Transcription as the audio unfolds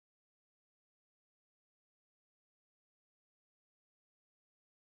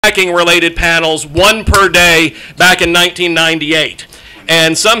hacking-related panels, one per day, back in 1998.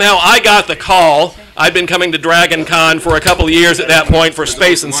 And somehow I got the call. I'd been coming to Dragon Con for a couple of years at that point for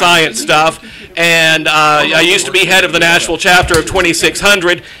space and science stuff, and I used to be head of the Nashville chapter of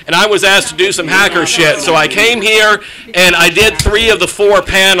 2600, and I was asked to do some hacker shit. So I came here, and I did 3 of the 4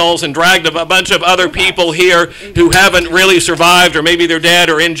 panels and dragged a bunch of other people here who haven't really survived, or maybe they're dead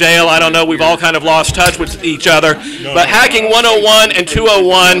or in jail. I don't know. We've all kind of lost touch with each other. But Hacking 101 and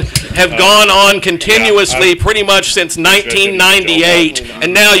 201 have gone on continuously pretty much since 1998,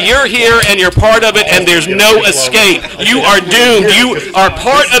 and now you're here and you're part of it, and there's no escape. You are doomed. You are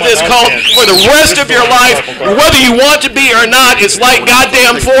part of this cult for the rest of your life, whether you want to be or not. It's like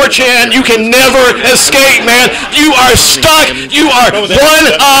goddamn 4chan. You can never escape, man. You are stuck. You are one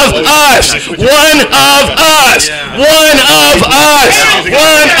of us. One of us. One of us.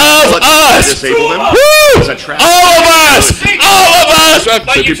 One of us. Woo! All of us. All of us.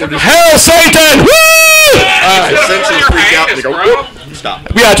 Hail Satan! Woo! Essentially freak out and they go, whoop. Stop.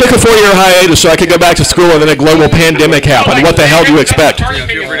 Yeah, I took a 4-year hiatus so I could go back to school, and then a global pandemic happened. What the hell do you expect?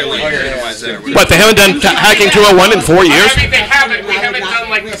 What, they haven't done Hacking 201 in 4 years? I mean, they haven't. We haven't done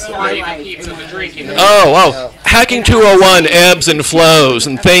like the slide, the pizza, the drinking. Oh. Hacking 201 ebbs and flows,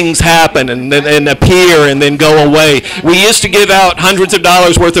 and things happen and appear and then go away. We used to give out hundreds of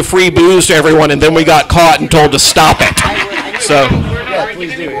dollars worth of free booze to everyone, and then we got caught and told to stop it. So,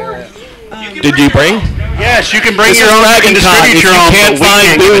 did you bring? Yes, you can bring your own and distribute your own. If you can't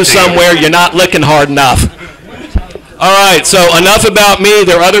find booze somewhere, you're not licking hard enough. All right, so enough about me.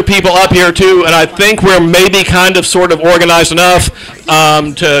 There are other people up here too, and I think we're maybe kind of sort of organized enough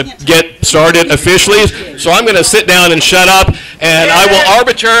to get started officially. So I'm going to sit down and shut up, and I will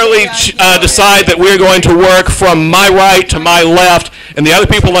arbitrarily decide that we're going to work from my right to my left, and the other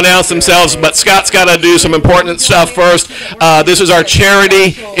people announce themselves, but Scott's got to do some important stuff first. This is our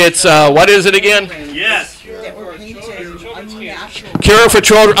charity. It's, what is it again? Yes. Cure for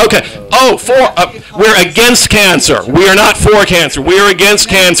Children. Okay. Oh, we're against cancer. We are not for cancer. We are against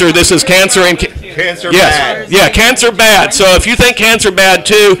cancer. This is cancer and cancer bad. Yes. Yeah, cancer bad. So if you think cancer bad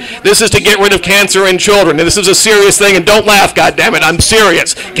too, this is to get rid of cancer in children. And this is a serious thing. And don't laugh, goddammit. I'm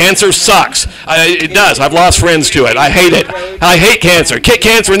serious. Cancer sucks. It does. I've lost friends to it. I hate it. I hate cancer. Kick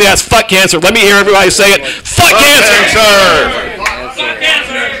cancer in the ass. Fuck cancer. Let me hear everybody say it. Fuck cancer. Fuck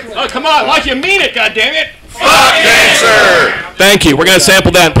cancer. Oh, come on. Like you mean it, goddammit. Fuck cancer! Thank you. We're going to sample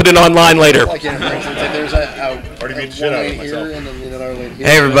that and put it online later.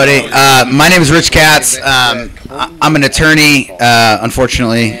 Hey, everybody. My name is Rich Gatz. I'm an attorney,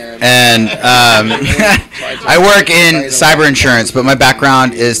 unfortunately, and I work in cyber insurance, but my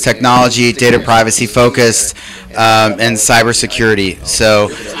background is technology, data privacy focused, and cyber security. So,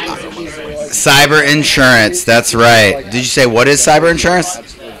 cyber insurance, that's right. Did you say what is cyber insurance?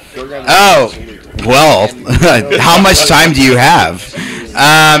 Oh. Well, how much time do you have?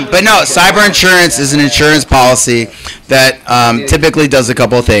 But no, cyber insurance is an insurance policy that typically does a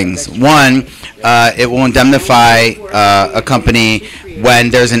couple of things. One, it will indemnify a company when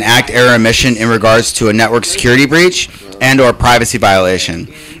there's an act, error, omission in regards to a network security breach and or privacy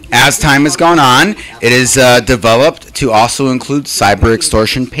violation. As time has gone on, it is developed to also include cyber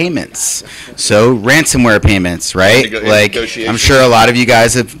extortion payments. So ransomware payments, right? Like, I'm sure a lot of you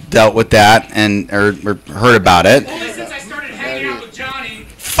guys have dealt with that and or heard about it. Since I started hanging out with Jonny.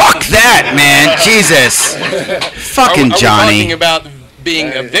 Fuck that, man. Jesus. Fucking Jonny. Are we talking about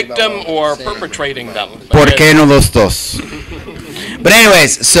being a victim or perpetrating them? ¿Por qué no los dos? But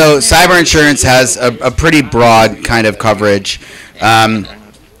anyways, so cyber insurance has a pretty broad kind of coverage.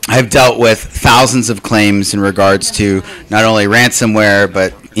 I've dealt with thousands of claims in regards to not only ransomware,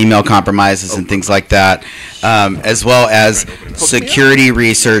 but email compromises and things like that, as well as security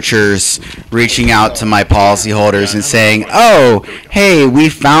researchers reaching out to my policyholders and saying, oh, hey, we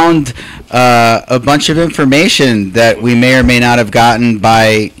found a bunch of information that we may or may not have gotten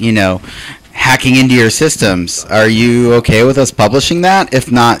by, hacking into your systems. Are you okay with us publishing that? If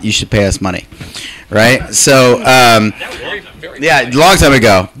not, you should pay us money. Right? So, yeah, a long time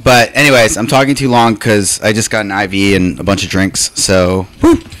ago. But anyways, I'm talking too long because I just got an IV and a bunch of drinks. So,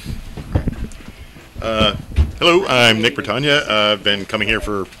 woo. Hello, I'm Nick Britannia. I've been coming here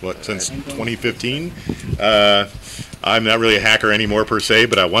for, since 2015. I'm not really a hacker anymore per se,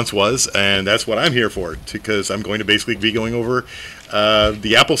 but I once was, and that's what I'm here for, because I'm going to basically be going over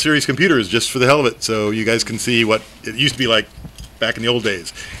the Apple series computers just for the hell of it, so you guys can see what it used to be like back in the old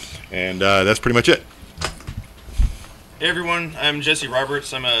days. And that's pretty much it. Hey everyone, I'm Jesse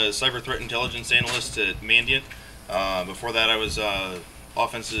Roberts. I'm a cyber threat intelligence analyst at Mandiant. Before that I was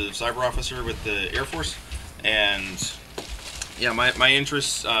offensive cyber officer with the Air Force, and Yeah, my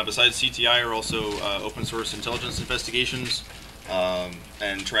interests besides CTI are also open source intelligence investigations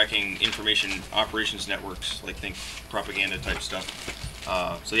and tracking information operations networks, like think propaganda type stuff.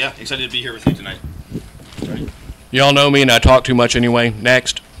 So yeah, excited to be here with you tonight. Y'all know me and I talk too much anyway.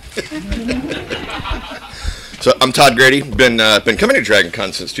 Next. So I'm Todd Grady. Been coming to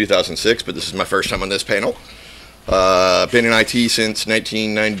DragonCon since 2006, but this is my first time on this panel. Been in IT since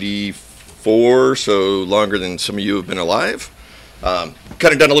 1994, so longer than some of you have been alive. Kind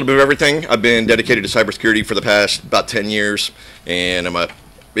of done a little bit of everything. I've been dedicated to cybersecurity for the past about 10 years, and I'm a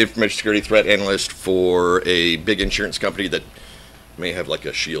information security threat analyst for a big insurance company that may have like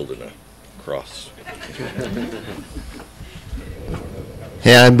a shield and a cross.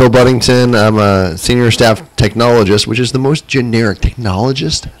 Hey, I'm Bill Budington. I'm a senior staff technologist, which is the most generic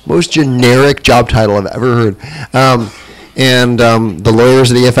technologist, most generic job title I've ever heard. The lawyers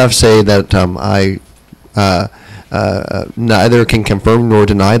of the EFF say that I neither can confirm nor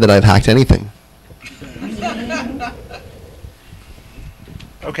deny that I've hacked anything.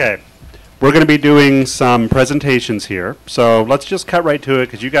 Okay, we're going to be doing some presentations here, so let's just cut right to it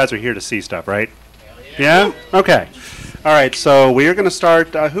because you guys are here to see stuff, right? Yeah? Okay. All right, so we are going to start.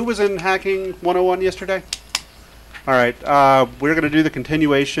 Who was in Hacking 101 yesterday? All right, we're going to do the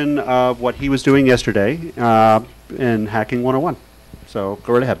continuation of what he was doing yesterday in Hacking 101. So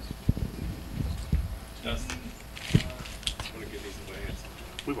go right ahead. Dustin,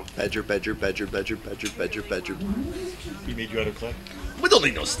 Badger. he made you out of clay. We don't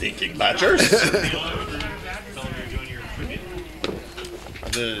need no stinking badgers.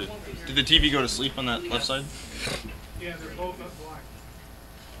 Did the TV go to sleep on that left side? Yeah, they're both up black.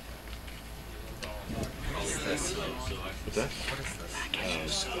 What's that? I can't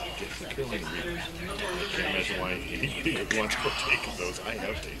imagine why anybody would want to partake of those. I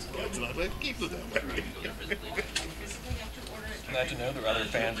have taste buds, and I'm like, keep them that way. Glad to know there are other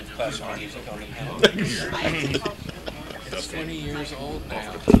fans of classical music on the panel. It's 20 years old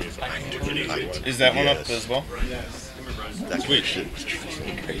now. Is that one up as well? Yes. That's Sweet.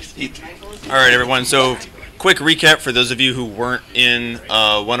 crazy. All right, everyone. So, quick recap for those of you who weren't in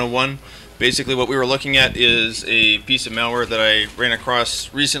 101. Basically, what we were looking at is a piece of malware that I ran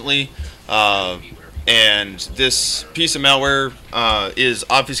across recently. And this piece of malware is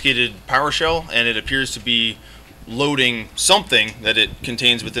obfuscated PowerShell, and it appears to be loading something that it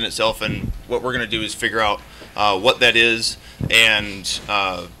contains within itself. And what we're going to do is figure out what that is, and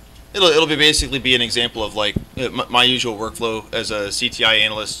it'll basically be an example of like my usual workflow as a CTI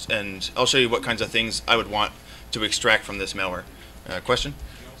analyst, and I'll show you what kinds of things I would want to extract from this malware. Question?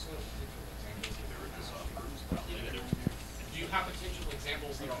 Do you have potential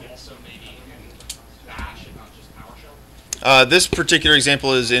examples that are also maybe in Bash and not just PowerShell? This particular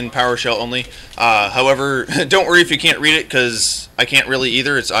example is in PowerShell only. However, don't worry if you can't read it, because I can't really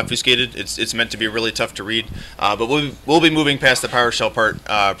either. It's obfuscated. It's meant to be really tough to read. But we'll be moving past the PowerShell part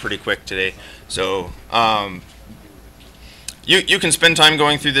pretty quick today. So you can spend time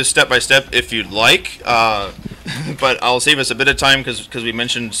going through this step by step if you'd like. But I'll save us a bit of time because we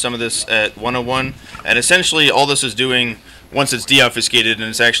mentioned some of this at 101. And essentially all this is doing, once it's deobfuscated and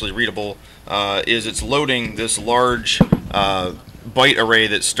it's actually readable, is it's loading this large byte array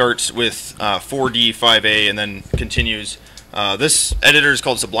that starts with 4D5A and then continues. This editor is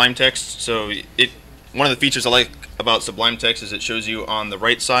called Sublime Text. So one of the features I like about Sublime Text is it shows you on the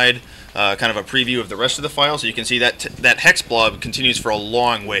right side kind of a preview of the rest of the file. So you can see that hex blob continues for a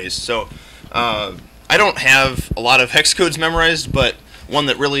long ways. So I don't have a lot of hex codes memorized, but one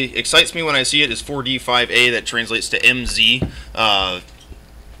that really excites me when I see it is 4D5A, that translates to MZ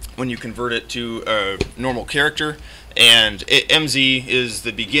when you convert it to a normal character. And MZ is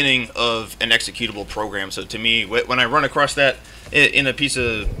the beginning of an executable program. So to me, when I run across that in a piece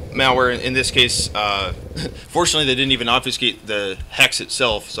of malware, in this case, fortunately they didn't even obfuscate the hex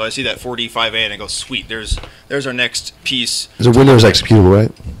itself. So I see that 4D5A and I go, sweet, there's our next piece. It's a Windows executable,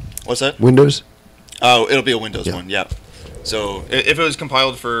 right? What's that? Windows? Oh, it'll be a Windows one, yeah. So if it was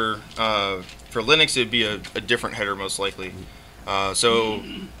compiled for Linux, it'd be a different header most likely. So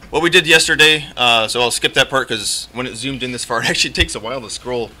what we did yesterday, so I'll skip that part because when it zoomed in this far, it actually takes a while to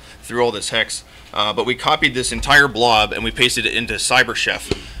scroll through all this hex. But we copied this entire blob and we pasted it into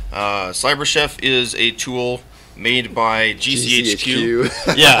CyberChef. CyberChef is a tool made by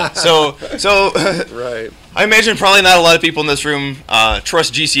GCHQ. Yeah, so Right. I imagine probably not a lot of people in this room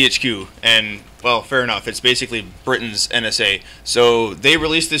trust GCHQ, and well, fair enough. It's basically Britain's NSA. So they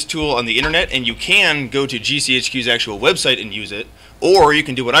released this tool on the internet, and you can go to GCHQ's actual website and use it, Or you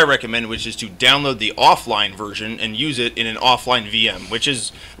can do what I recommend, which is to download the offline version and use it in an offline VM, which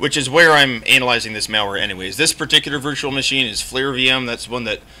is where I'm analyzing this malware anyways. This particular virtual machine is Flare VM. That's one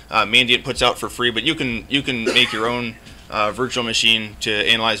that Mandiant puts out for free, but you can make your own virtual machine to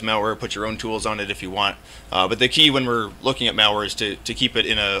analyze malware, put your own tools on it if you want. But the key when we're looking at malware is to keep it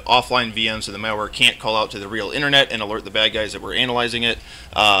in an offline VM so the malware can't call out to the real internet and alert the bad guys that we're analyzing it.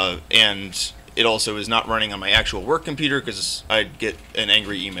 And it also is not running on my actual work computer because I'd get an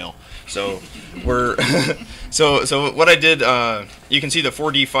angry email. So we're so what I did, you can see the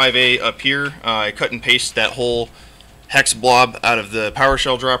 4D5A up here. I cut and paste that whole hex blob out of the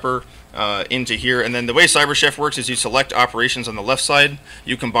PowerShell dropper into here, and then the way CyberChef works is you select operations on the left side,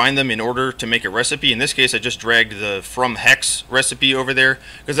 you combine them in order to make a recipe. In this case, I just dragged the from hex recipe over there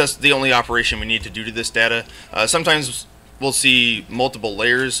because that's the only operation we need to do to this data. Sometimes we'll see multiple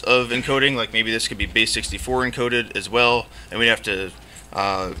layers of encoding, like maybe this could be base64 encoded as well, and we'd have to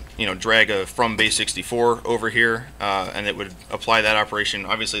drag a from base64 over here, and it would apply that operation.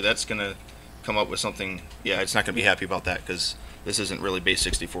 Obviously, that's going to come up with something. Yeah, it's not going to be happy about that because this isn't really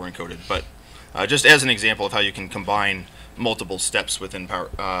base64 encoded. But just as an example of how you can combine multiple steps within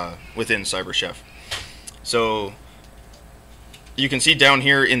CyberChef. So you can see down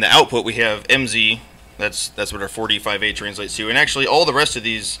here in the output we have MZ. That's what our 4D5A translates to, and actually all the rest of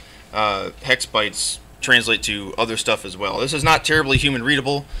these hex bytes translate to other stuff as well. This is not terribly human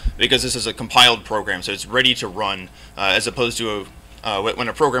readable because this is a compiled program, so it's ready to run, as opposed to when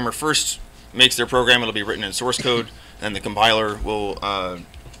a programmer first makes their program, it'll be written in source code, and the compiler will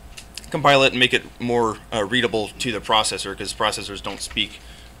compile it and make it more readable to the processor, because processors don't speak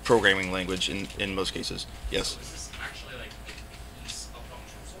programming language in most cases. Yes? Is this actually like a piece of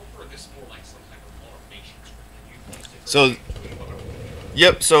functional software, or is this more like some type of automation script that you use?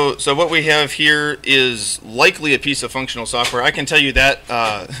 Yep, so what we have here is likely a piece of functional software. I can tell you that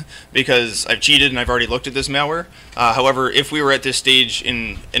because I've cheated and I've already looked at this malware. However, if we were at this stage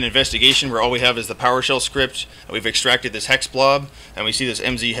in an investigation where all we have is the PowerShell script, and we've extracted this hex blob, and we see this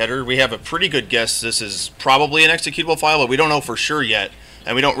MZ header, we have a pretty good guess this is probably an executable file, but we don't know for sure yet,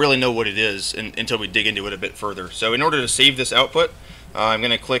 and we don't really know what it is until we dig into it a bit further. So in order to save this output, I'm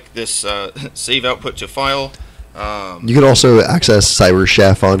going to click this Save Output to File. You can also access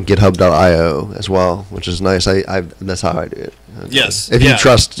CyberChef on GitHub.io as well, which is nice. That's how I do it. Yes. If you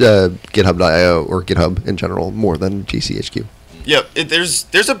trust GitHub.io or GitHub in general more than GCHQ. Yep.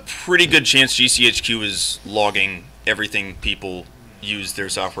 There's a pretty good chance GCHQ is logging everything people use their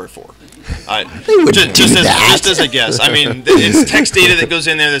software for. Just as a guess. I mean, it's text data that goes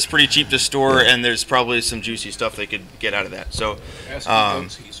in there that's pretty cheap to store, and there's probably some juicy stuff they could get out of that. So,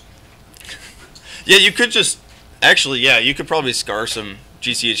 yeah, you could just. Actually, yeah, you could probably scar some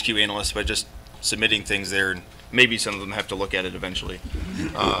GCHQ analysts by just submitting things there, and maybe some of them have to look at it eventually.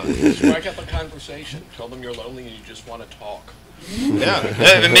 Strike up a conversation. Tell them you're lonely and you just want to talk.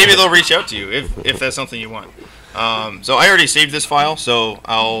 Yeah, maybe they'll reach out to you if that's something you want. So I already saved this file, so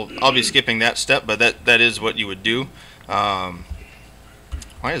I'll be skipping that step, but that is what you would do. Why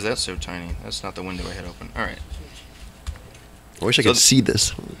is that so tiny? That's not the window I had open. All right. I wish I could see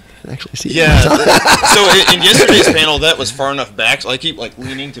this. Actually see. Yeah. So in yesterday's panel, that was far enough back, so I keep like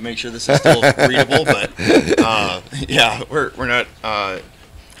leaning to make sure this is still readable. But yeah, we're not.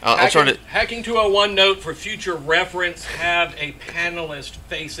 I'll try to. Hacking 201 note for future reference: have a panelist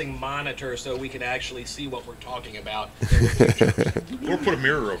facing monitor so we can actually see what we're talking about. Or put a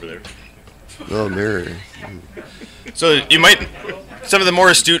mirror over there. Oh, mirror. So you might, some of the more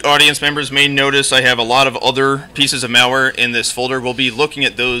astute audience members may notice I have a lot of other pieces of malware in this folder. We'll be looking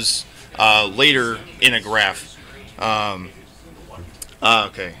at those later in a graph.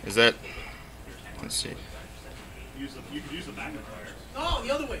 Okay, is that, let's see. Oh,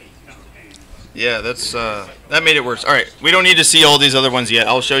 the other way. Yeah, that's that made it worse. All right, we don't need to see all these other ones yet.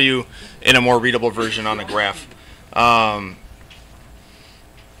 I'll show you in a more readable version on a graph.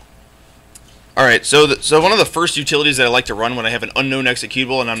 All right, so one of the first utilities that I like to run when I have an unknown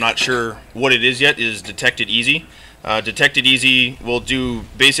executable and I'm not sure what it is yet is Detected Easy. Detected Easy will do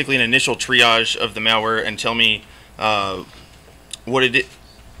basically an initial triage of the malware and tell me what it is.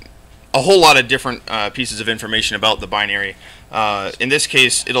 A whole lot of different pieces of information about the binary. In this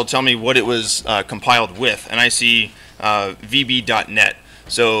case, it'll tell me what it was compiled with, and I see vb.net.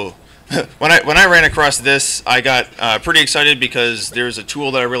 So when I ran across this, I got pretty excited because there's a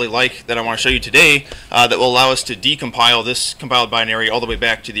tool that I really like that I want to show you today that will allow us to decompile this compiled binary all the way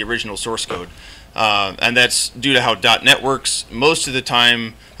back to the original source code. and that's due to how .NET works. Most of the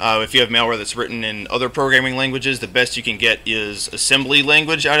time, if you have malware that's written in other programming languages, the best you can get is assembly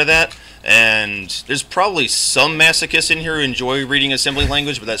language out of that. And there's probably some masochists in here who enjoy reading assembly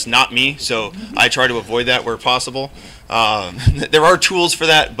language, but that's not me, so I try to avoid that where possible. There are tools for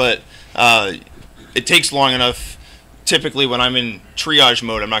that, but it takes long enough. Typically, when I'm in triage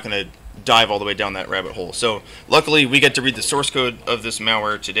mode, I'm not going to dive all the way down that rabbit hole. So luckily, we get to read the source code of this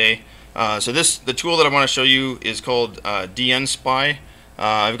malware today. So the tool that I want to show you is called DNSpy.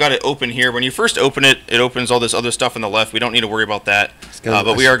 I've got it open here. When you first open it, it opens all this other stuff on the left. We don't need to worry about that.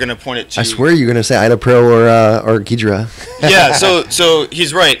 But we are going to point it to... I swear you're going to say IdaPro or Ghidra. Yeah, so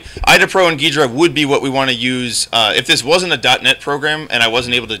he's right. IdaPro and Ghidra would be what we want to use. If this wasn't a .NET program and I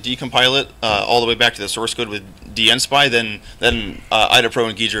wasn't able to decompile it all the way back to the source code with DNSpy, then IdaPro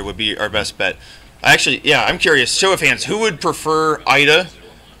and Ghidra would be our best bet. Actually, yeah, I'm curious. Show of hands. Who would prefer IDA?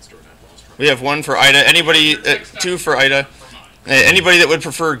 We have one for IDA. Anybody? Two for IDA. Anybody that would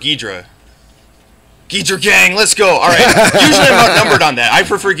prefer Ghidra? Ghidra gang, let's go. All right. Usually I'm outnumbered on that. I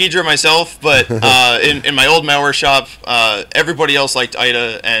prefer Ghidra myself, but in my old malware shop, everybody else liked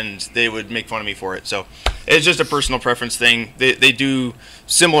IDA, and they would make fun of me for it. So it's just a personal preference thing. They do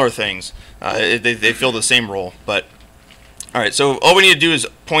similar things. They fill the same role. But all right. So all we need to do is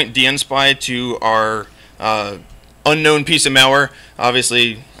point DNSpy to our unknown piece of malware.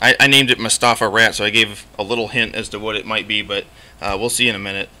 Obviously, I named it Mustafa Rat, so I gave a little hint as to what it might be, but we'll see in a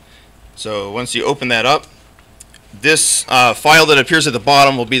minute. So once you open that up, this file that appears at the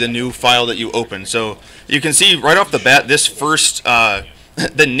bottom will be the new file that you open. So you can see right off the bat, this first, the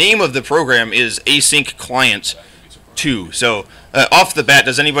name of the program is Async Client 2. So off the bat,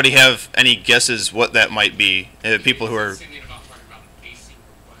 does anybody have any guesses what that might be? People who are...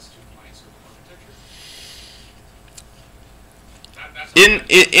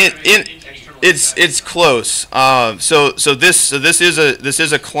 It's close. So this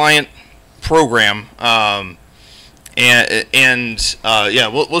is a client program, and yeah,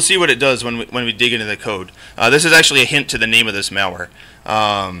 we'll see what it does when we dig into the code. This is actually a hint to the name of this malware.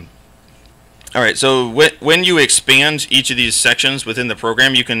 All right, so when you expand each of these sections within the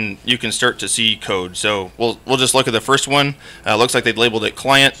program, you can start to see code. So we'll just look at the first one. Looks like they've labeled it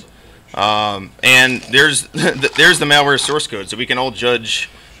client. And there's the malware source code, so we can all judge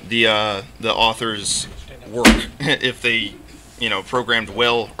the author's work if they programmed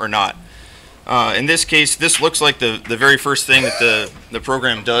well or not. In this case, this looks like the very first thing that the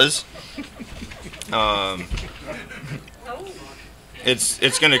program does.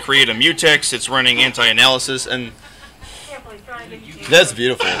 It's going to create a mutex. It's running anti-analysis, and that's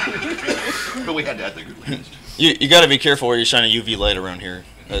beautiful. But we had to add the good ones. You got to be careful where you shine a UV light around here.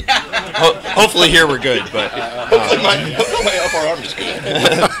 Hopefully here we're good, but hopefully my upper arm is good.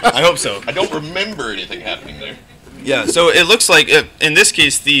 I hope so. I don't remember anything happening there. Yeah, so it looks like in this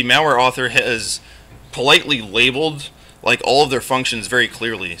case the malware author has politely labeled like all of their functions very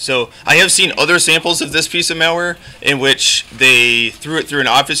clearly. So I have seen other samples of this piece of malware in which they threw it through an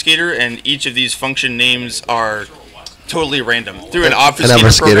obfuscator, and each of these function names are totally random through an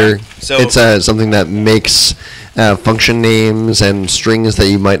obfuscator program. So it's something that makes function names and strings that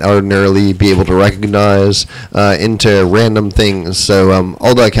you might ordinarily be able to recognize into random things. So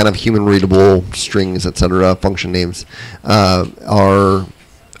all the kind of human readable strings, etc., function names are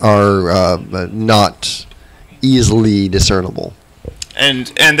not easily discernible. And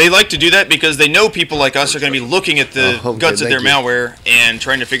they like to do that because they know people like us are going to be looking at the guts of their malware and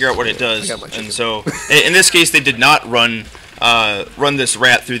trying to figure out what it does. And so in this case, they did not run this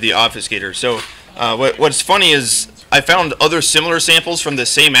rat through the obfuscator. So what's funny is I found other similar samples from the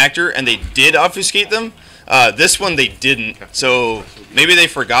same actor, and they did obfuscate them. This one they didn't. So maybe they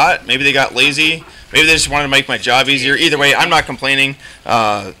forgot. Maybe they got lazy. Maybe they just wanted to make my job easier. Either way, I'm not complaining.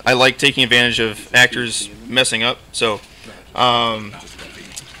 I like taking advantage of actors messing up. So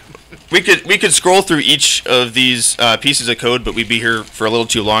we could scroll through each of these pieces of code, but we'd be here for a little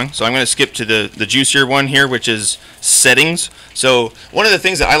too long. So I'm going to skip to the juicier one here, which is settings. So one of the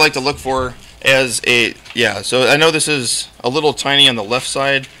things that I like to look for as a so I know this is a little tiny on the left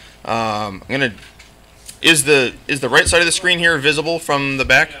side. Is the right side of the screen here visible from the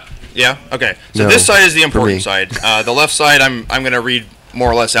back? Yeah. Okay. So this side is the important side. The left side, I'm going to read more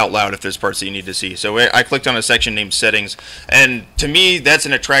or less out loud if there's parts that you need to see. So I clicked on a section named settings, and to me that's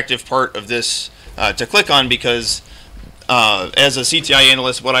an attractive part of this to click on, because as a CTI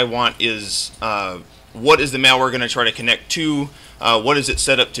analyst, what I want is what is the malware going to try to connect to? What is it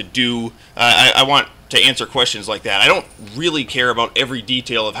set up to do? I want to answer questions like that. I don't really care about every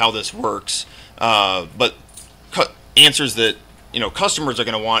detail of how this works, but answers that customers are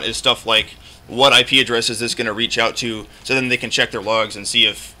going to want is stuff like, what IP address is this going to reach out to, so then they can check their logs and see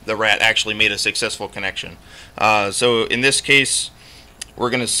if the rat actually made a successful connection. So in this case, we're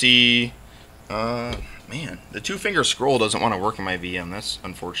going to see, man, the 2-finger scroll doesn't want to work in my VM. That's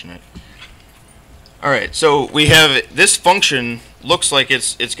unfortunate. All right, so we have this function looks like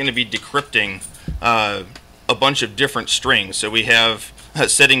it's going to be decrypting a bunch of different strings. So we have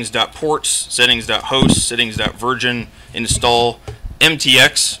settings.ports, settings.host, settings.virgin, install,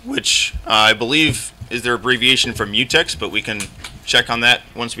 MTX, which I believe is their abbreviation for mutex, but we can check on that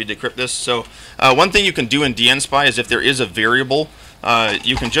once we decrypt this. So one thing you can do in dnspy is if there is a variable,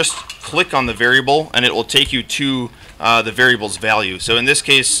 you can just click on the variable and it will take you to the variable's value. So in this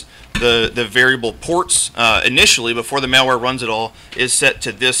case, the variable ports initially, before the malware runs it all, is set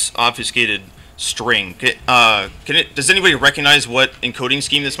to this obfuscated string. Does anybody recognize what encoding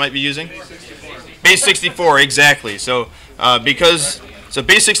scheme this might be using? Base 64, exactly. So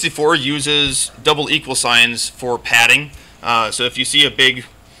base 64 uses double equal signs for padding. So if you see a big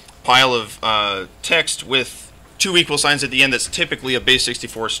pile of text with 2 equal signs at the end, that's typically a base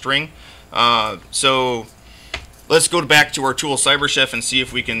 64 string. So let's go back to our tool CyberChef and see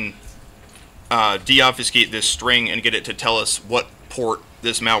if we can deobfuscate this string and get it to tell us what port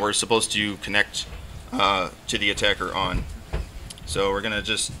this malware is supposed to connect to the attacker on. So we're going to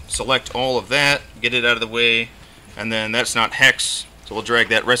just select all of that, get it out of the way, and then that's not hex, so we'll drag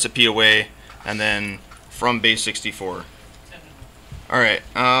that recipe away, and then from base 64. All right,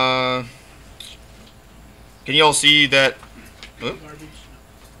 can you all see that? Oop.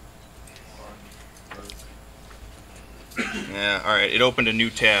 Yeah, all right, it opened a new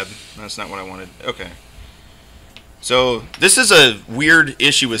tab. That's not what I wanted. Okay. So this is a weird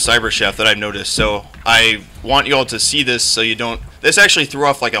issue with CyberChef that I've noticed. So I want you all to see this so you don't... This actually threw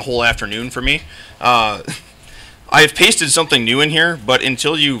off like a whole afternoon for me. I've pasted something new in here, but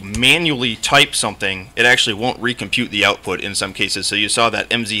until you manually type something, it actually won't recompute the output in some cases. So you saw that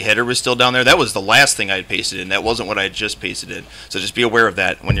MZ header was still down there. That was the last thing I had pasted in. That wasn't what I had just pasted in. So just be aware of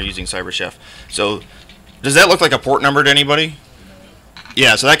that when you're using CyberChef. So does that look like a port number to anybody?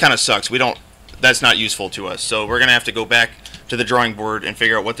 Yeah, so that kind of sucks. That's not useful to us. So we're going to have to go back to the drawing board and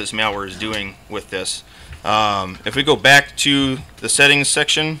figure out what this malware is doing with this. If we go back to the settings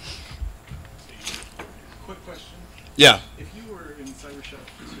section. Quick question. Yeah. If you were in CyberChef to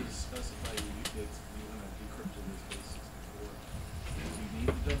specify that you want to decrypt in this base 64, do you need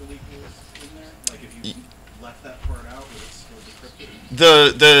the double equals in there? Like if you left that part out, would it still decrypt it?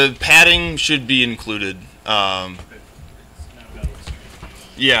 The padding should be included.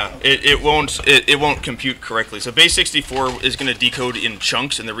 Yeah, it won't compute correctly. So base 64 is going to decode in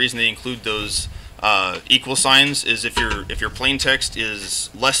chunks, and the reason they include those equal signs is if your plain text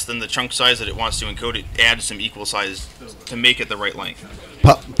is less than the chunk size that it wants to encode, it adds some equal size to make it the right length.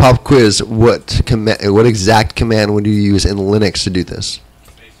 Pop quiz: what exact command would you use in Linux to do this?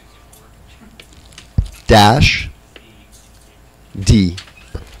 Dash D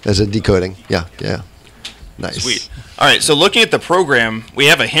as a decoding. Yeah. Nice. Sweet. All right, so looking at the program, we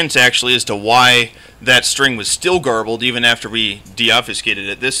have a hint actually as to why that string was still garbled even after we deobfuscated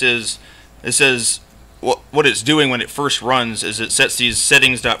it. This is what it's doing when it first runs is it sets these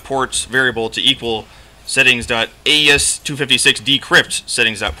settings.ports variable to equal settings.AES256 decrypt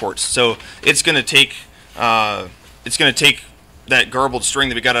settings.ports. So it's going to take that garbled string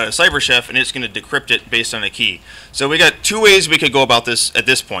that we got out of CyberChef and it's going to decrypt it based on a key. So we got 2 ways we could go about this at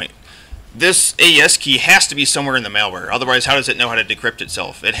this point. This AES key has to be somewhere in the malware. Otherwise, how does it know how to decrypt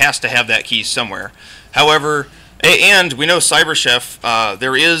itself? It has to have that key somewhere. However, and we know CyberChef,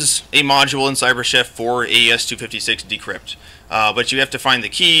 there is a module in CyberChef for AES256 decrypt. But you have to find the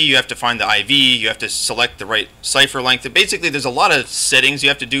key, you have to find the IV, you have to select the right cipher length. Basically, there's a lot of settings you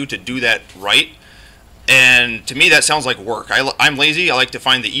have to do that right. And to me, that sounds like work. I'm lazy. I like to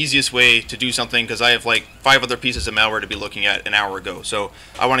find the easiest way to do something because I have like 5 other pieces of malware to be looking at an hour ago. So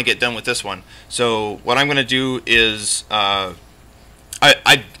I want to get done with this one. So what I'm going to do is I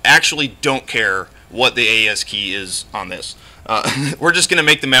actually don't care what the AES key is on this. We're just going to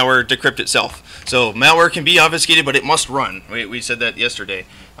make the malware decrypt itself. So malware can be obfuscated, but it must run. We said that yesterday.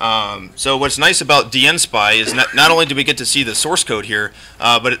 So what's nice about dnspy is not only do we get to see the source code here,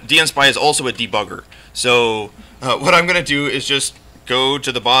 but dnspy is also a debugger. So what I'm going to do is just go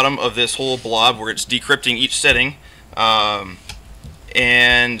to the bottom of this whole blob where it's decrypting each setting. And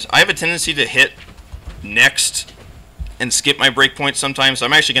I have a tendency to hit next and skip my breakpoints sometimes. So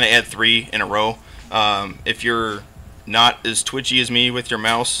I'm actually going to add 3 in a row. If you're not as twitchy as me with your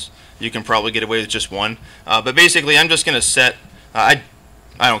mouse, you can probably get away with just 1. But basically, I'm just going to set... I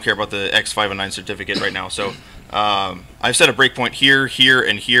I don't care about the X509 certificate right now. So I've set a breakpoint here, here,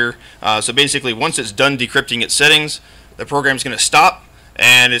 and here. So basically, once it's done decrypting its settings, the program's going to stop,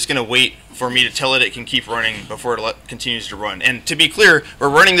 and it's going to wait for me to tell it can keep running before it continues to run. And to be clear, we're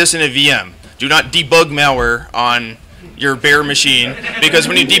running this in a VM. Do not debug malware on your bare machine, because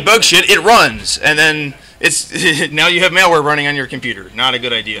when you debug shit, it runs, and then it's now you have malware running on your computer. Not a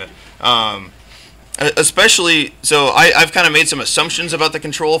good idea. Especially, so I've kind of made some assumptions about the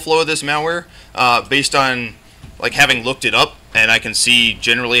control flow of this malware based on like having looked it up, and I can see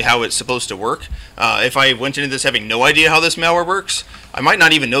generally how it's supposed to work. If I went into this having no idea how this malware works, I might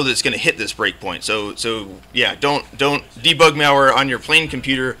not even know that it's going to hit this breakpoint. So yeah, don't debug malware on your plain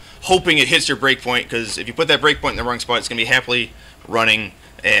computer hoping it hits your breakpoint, because if you put that breakpoint in the wrong spot, it's going to be happily running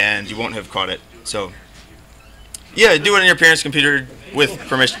and you won't have caught it. So yeah, do it on your parents' computer with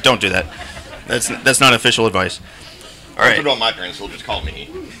permission. Don't do that. That's not official advice. All right. Put it on my parents. They'll just call me.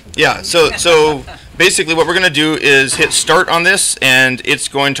 Yeah. So basically, what we're going to do is hit start on this, and it's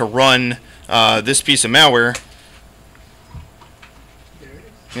going to run this piece of malware.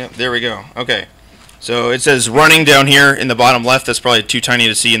 Yeah. There we go. Okay. So it says running down here in the bottom left. That's probably too tiny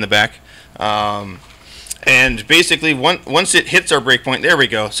to see in the back. And basically, once it hits our breakpoint, there we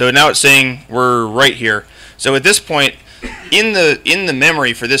go. So now it's saying we're right here. So at this point, in the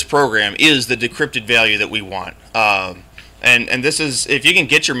memory for this program is the decrypted value that we want. And this is, if you can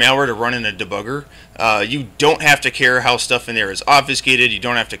get your malware to run in a debugger, you don't have to care how stuff in there is obfuscated. You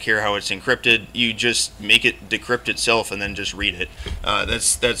don't have to care how it's encrypted. You just make it decrypt itself and then just read it.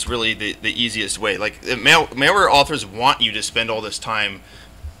 That's really the easiest way. Like malware authors want you to spend all this time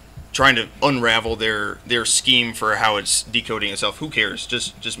trying to unravel their scheme for how it's decoding itself. Who cares?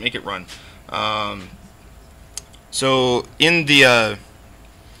 Just make it run. So in the,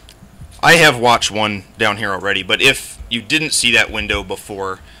 I have watch 1 down here already, but if you didn't see that window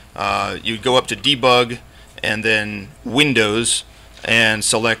before, you'd go up to debug and then Windows and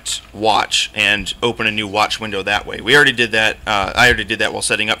select watch and open a new watch window that way. We already did that. I already did that while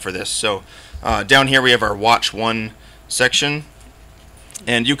setting up for this. So down here we have our watch 1 section,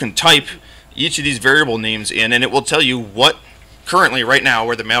 and you can type each of these variable names in, and it will tell you what currently right now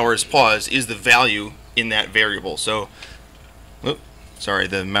where the malware is paused is the value in that variable. So, oops, sorry,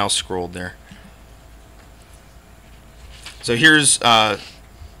 the mouse scrolled there. So here's, let's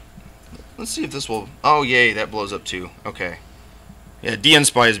see if this will, oh yay, that blows up too. Okay. Yeah,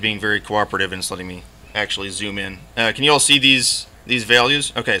 DNSpy is being very cooperative and it's letting me actually zoom in. Can you all see these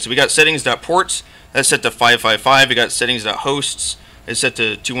values? Okay, so we got settings.ports, that's set to 555. We got settings.hosts, it's set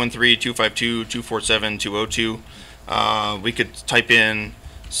to 213.252.247.202. We could type in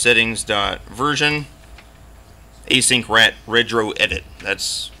settings.version, async rat retro edit.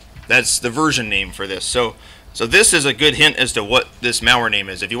 That's the version name for this. So this is a good hint as to what this malware name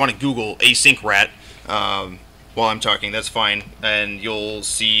is. If you want to Google async rat while I'm talking, that's fine, and you'll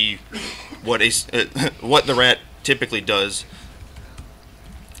see what the rat typically does.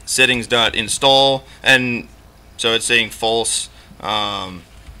 Settings.install, and so it's saying false.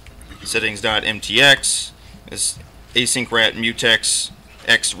 Settings.mtx is async rat mutex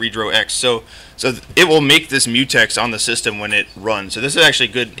x redro x. So it will make this mutex on the system when it runs. So this is actually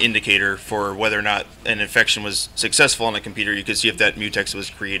a good indicator for whether or not an infection was successful on a computer. You can see if that mutex was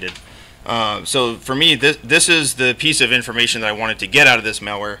created. So for me, this is the piece of information that I wanted to get out of this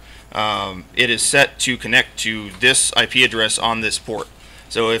malware. It is set to connect to this IP address on this port.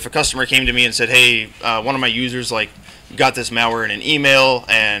 So if a customer came to me and said, hey, one of my users got this malware in an email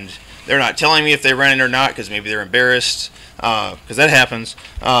and they're not telling me if they ran it or not because maybe they're embarrassed, because that happens.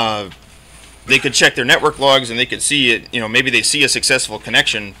 They could check their network logs and they could see it. Maybe they see a successful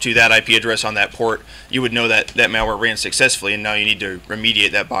connection to that IP address on that port. You would know that that malware ran successfully, and now you need to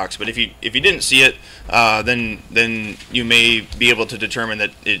remediate that box. But if you didn't see it, then you may be able to determine that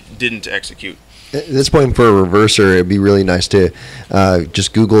it didn't execute. At this point, for a reverser, it'd be really nice to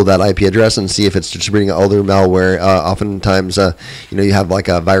just Google that IP address and see if it's distributing other malware. Oftentimes, you have like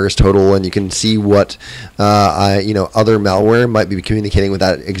a virus total, and you can see what other malware might be communicating with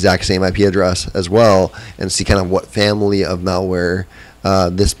that exact same IP address as well, and see kind of what family of malware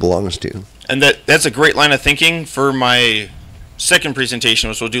this belongs to. And that's a great line of thinking for my second presentation,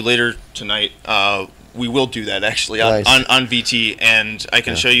 which we'll do later tonight. We will do that actually nice. on VT, and I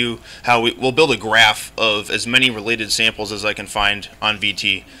can show you how we'll build a graph of as many related samples as I can find on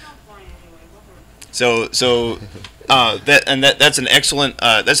VT. So that's an excellent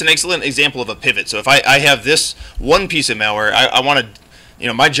example of a pivot. So if I have this one piece of malware, I want to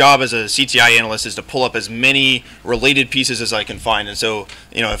my job as a CTI analyst is to pull up as many related pieces as I can find. And so,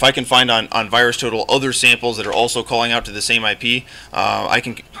 if I can find on VirusTotal other samples that are also calling out to the same IP,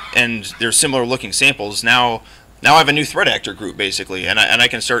 and they're similar looking samples, now I have a new threat actor group basically, and I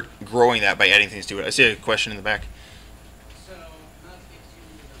can start growing that by adding things to it. I see a question in the back.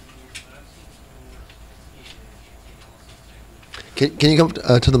 Can you come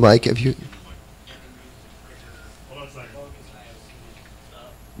to the mic if you?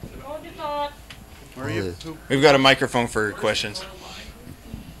 Where are you? We've got a microphone for questions.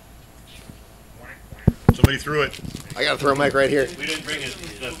 Somebody threw it. I got to throw a mic right here. We didn't bring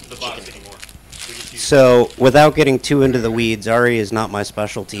the box anymore. So, without getting too into the weeds, RE is not my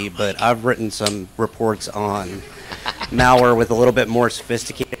specialty, but I've written some reports on malware with a little bit more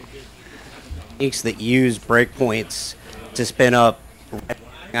sophisticated techniques that use breakpoints to spin up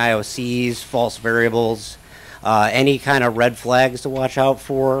IOCs, false variables, any kind of red flags to watch out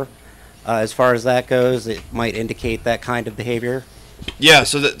for as far as that goes that might indicate that kind of behavior. Yeah,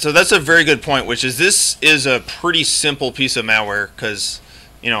 so that's a very good point, which is this is a pretty simple piece of malware because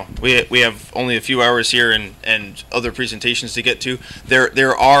we have only a few hours here and other presentations to get to.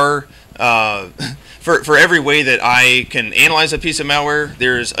 There are for every way that I can analyze a piece of malware,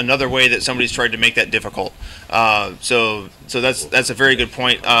 there's another way that somebody's tried to make that difficult. So that's a very good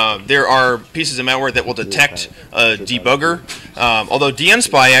point. There are pieces of malware that will detect a debugger, although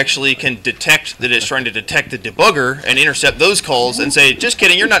DNSpy actually can detect that it's trying to detect the debugger and intercept those calls and say, just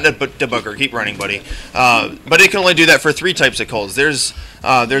kidding, you're not a debugger, keep running, buddy. But it can only do that for 3 types of calls. There's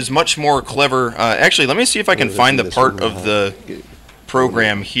much more clever. Actually, let me see if I can find the part of the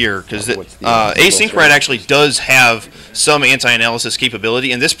program here, because Asyncrat actually does have some anti-analysis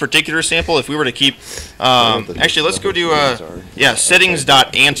capability. In this particular sample, if we were to keep, actually let's go to,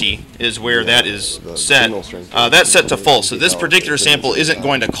 settings.anti is where that is set. That's set to false. So this particular sample isn't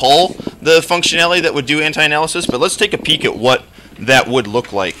going to call the functionality that would do anti-analysis, but let's take a peek at what that would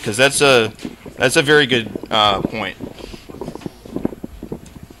look like, because that's a very good point.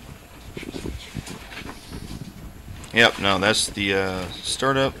 Yep, no, that's the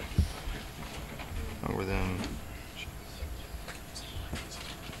startup. Over them.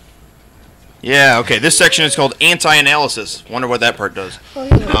 Yeah, okay, this section is called anti-analysis. Wonder what that part does.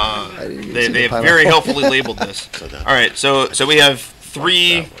 They have very helpfully labeled this. All right, so we have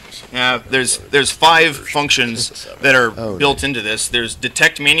 3. There's 5 functions that are built into this. There's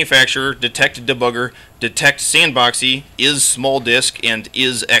detect manufacturer, detect debugger, detect sandboxy, is small disk, and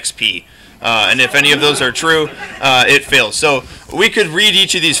is XP. And if any of those are true, it fails. So we could read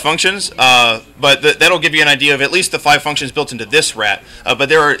each of these functions, but that'll give you an idea of at least the 5 functions built into this rat. But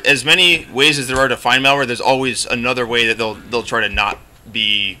there are as many ways as there are to find malware. There's always another way that they'll try to not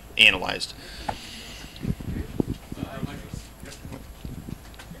be analyzed.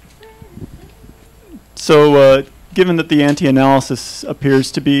 So, given that the anti-analysis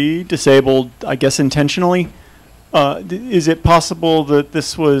appears to be disabled, I guess intentionally. Is it possible that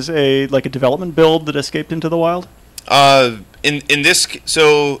this was a development build that escaped into the wild? In this,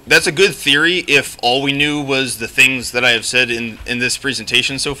 so that's a good theory. If all we knew was the things that I have said in this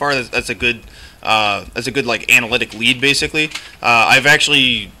presentation so far, that's a good analytic lead basically. I've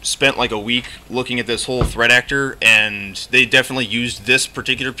actually spent a week looking at this whole threat actor, and they definitely used this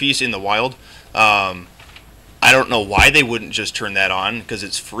particular piece in the wild. I don't know why they wouldn't just turn that on, because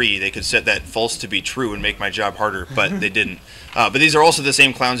it's free. They could set that false to be true and make my job harder, but they didn't. But these are also the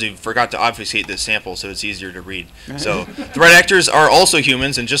same clowns who forgot to obfuscate this sample, so it's easier to read. So threat actors are also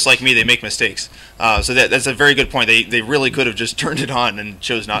humans, and just like me, they make mistakes. So that's a very good point. They really could have just turned it on and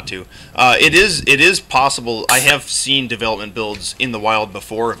chose not to. It is possible. I have seen development builds in the wild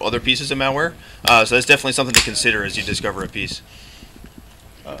before of other pieces of malware, so that's definitely something to consider as you discover a piece.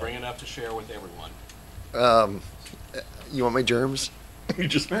 Bring enough to share with everyone. You want my germs? We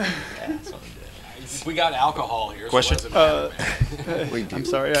got alcohol here. Question? So I'm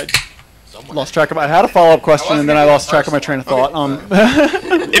sorry, I lost track of. I had a follow-up question and then I lost track of my train of thought.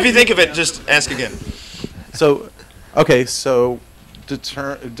 If you think of it, just ask again. So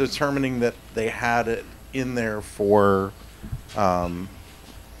determining that they had it in there for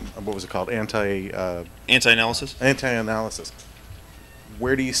what was it called? Anti-analysis. Anti-analysis.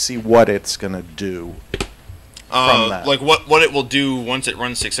 Where do you see what it's gonna do from that? Like what it will do once it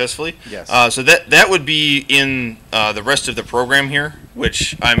runs successfully? Yes. So that would be in the rest of the program here,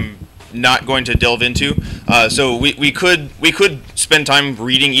 which I'm not going to delve into. So we could spend time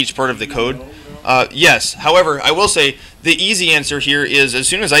reading each part of the code. Yes. However, I will say the easy answer here is as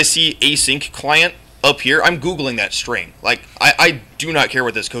soon as I see async client up here, I'm Googling that string. Like, I do not care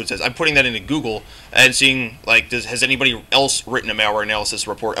what this code says. I'm putting that into Google and seeing, like, has anybody else written a malware analysis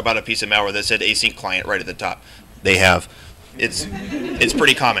report about a piece of malware that said async client right at the top? They have. It's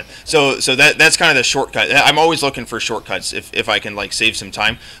pretty common. So that's kind of the shortcut. I'm always looking for shortcuts if I can, like, save some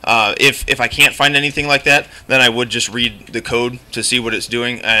time. If I can't find anything like that, then I would just read the code to see what it's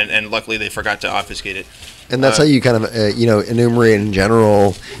doing, and luckily they forgot to obfuscate it. And that's how you kind of, enumerate in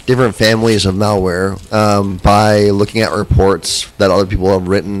general different families of malware by looking at reports that other people have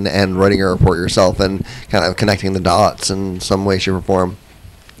written and writing a report yourself and kind of connecting the dots in some way, shape, or form.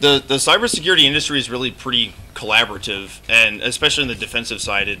 The cybersecurity industry is really pretty collaborative, and especially in the defensive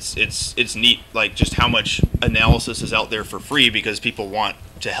side, it's neat, like, just how much analysis is out there for free because people want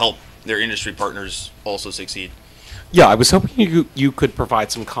to help their industry partners also succeed. Yeah, I was hoping you could provide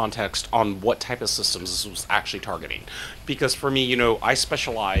some context on what type of systems this was actually targeting. Because for me, I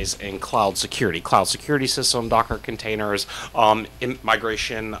specialize in cloud security system, Docker containers,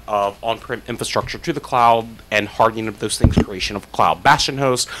 migration of on-prem infrastructure to the cloud, and hardening of those things, creation of cloud bastion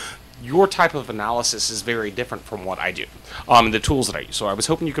hosts. Your type of analysis is very different from what I do, and the tools that I use. So I was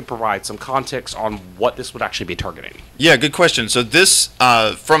hoping you could provide some context on what this would actually be targeting. Yeah, good question. So this,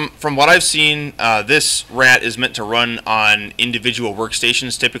 from what I've seen, this rat is meant to run on individual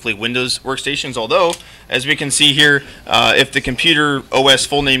workstations, typically Windows workstations. Although, as we can see here, if the computer OS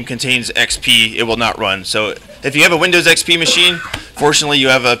full name contains XP, it will not run. So if you have a Windows XP machine, fortunately you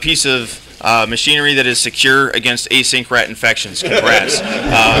have a piece of machinery that is secure against async rat infections. Congrats.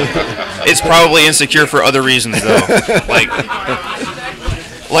 It's probably insecure for other reasons, though. Like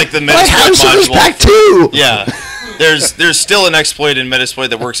the Metasploit module. Pack 2! Yeah. There's still an exploit in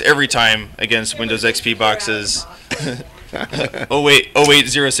Metasploit that works every time against Windows XP boxes.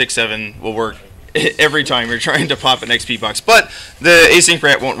 08067 will work every time you're trying to pop an XP box, but the async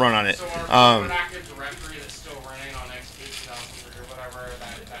rat won't run on it.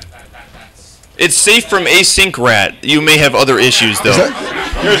 It's safe from async rat. You may have other issues, though.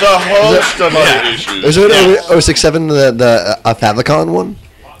 There's a host of other issues. Is it 067 the Favicon one?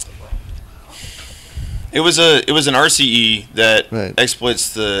 It was an RCE that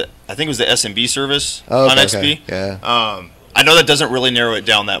exploits I think it was the SMB service on XP. Okay. Yeah. I know that doesn't really narrow it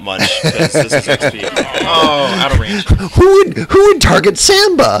down that much because this is XP. Oh, out of range. Who would target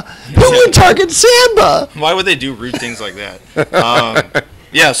Samba? Who would target Samba? Why would they do rude things like that?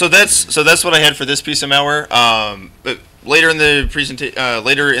 Yeah, so that's what I had for this piece of malware. But later in the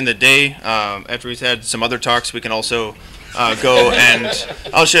later in the day, after we've had some other talks, we can also go and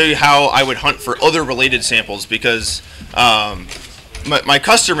I'll show you how I would hunt for other related samples because my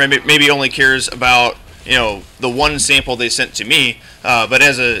customer maybe only cares about the one sample they sent to me, but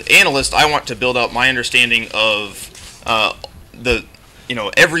as an analyst, I want to build out my understanding of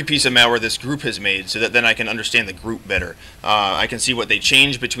every piece of malware this group has made so that then I can understand the group better. I can see what they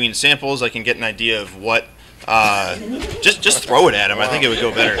change between samples. I can get an idea of what, just throw it at them. I think it would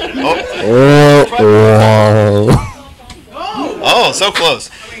go better. Oh, so close.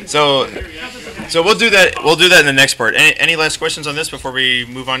 So we'll do that. We'll do that in the next part. Any last questions on this before we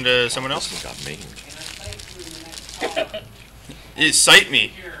move on to someone else? Cite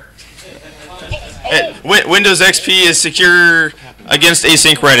me. Windows XP is secure against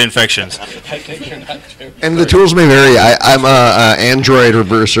async rat infections. And the tools may vary. I'm a Android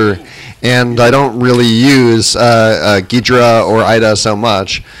reverser, and I don't really use Ghidra or IDA so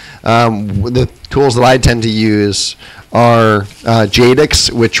much. The tools that I tend to use are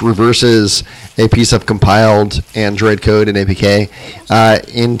Jadix, which reverses a piece of compiled Android code in APK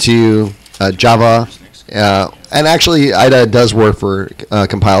into Java. And actually, IDA does work for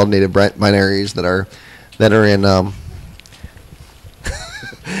compiled native binaries that are in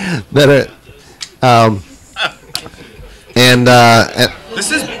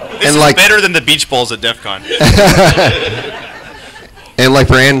this is better than the beach balls at DEF CON. And like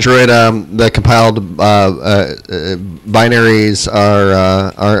for Android, the compiled binaries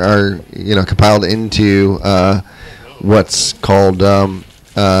are compiled into what's called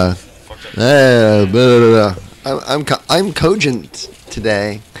I'm cogent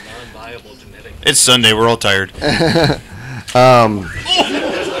today. It's Sunday. We're all tired.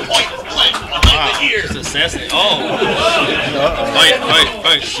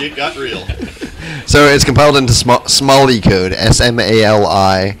 Shit got real. So it's compiled into Smalley code,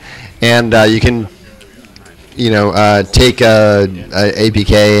 SMALI, and you can, take a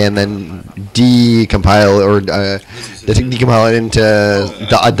APK and then decompile or decompile it into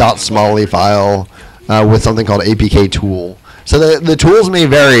a .smalley file with something called APK tool. So the tools may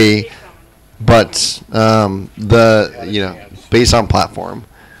vary, but based on platform.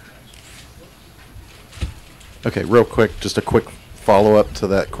 Okay, real quick, just a quick follow-up to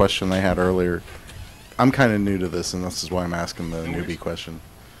that question they had earlier. I'm kind of new to this, and this is why I'm asking the newbie question.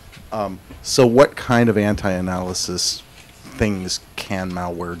 So what kind of anti-analysis things can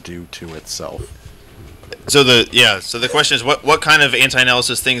malware do to itself? So the question is what kind of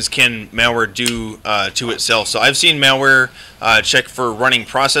anti-analysis things can malware do to itself? So I've seen malware check for running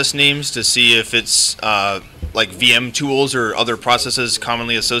process names to see if it's like VM tools or other processes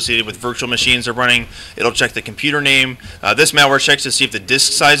commonly associated with virtual machines are running. It'll check the computer name. This malware checks to see if the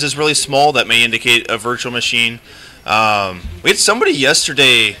disk size is really small. That may indicate a virtual machine. We had somebody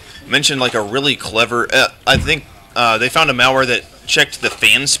yesterday mention like a really clever. I think they found a malware that checked the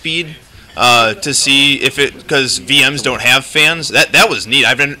fan speed to see if it, because VMs don't have fans. That was neat.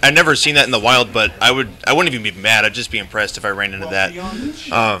 I've never seen that in the wild, but I wouldn't even be mad. I'd just be impressed if I ran into that.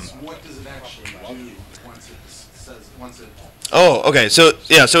 What does it actually do once it Oh, okay. So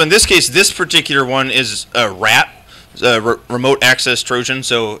in this case, this particular one is a RAT, remote access Trojan.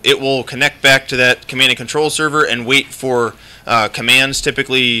 So it will connect back to that command and control server and wait for commands.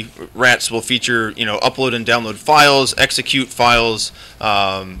 Typically, RATs will feature, upload and download files, execute files.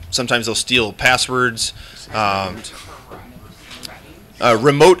 Sometimes they'll steal passwords.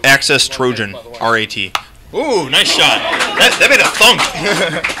 Remote access Trojan, RAT. Ooh, nice shot. That made a thunk.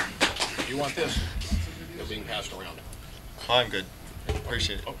 You want this? They're being passed around. I'm good.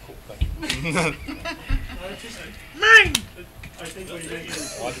 Appreciate it. Oh, cool. Thank you. Mine! I think what you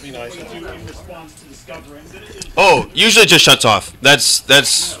mentioned to be nice. in response to discovering that it is. Oh, usually it just shuts off.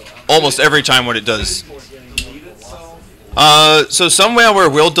 That's almost every time what it does. So some malware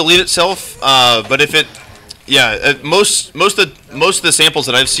will delete itself, but if it, most of the samples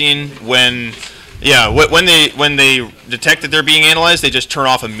that I've seen when they detect that they're being analyzed, they just turn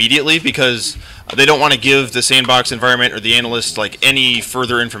off immediately because they don't want to give the sandbox environment or the analyst like any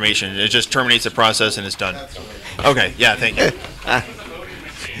further information. It just terminates the process and it's done. Okay, yeah, thank you.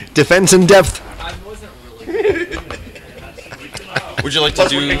 Defense in depth. Would you like to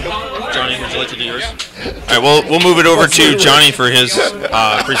do, Jonny? Would you like to do yours? All right, well, we'll move it over to Jonny for his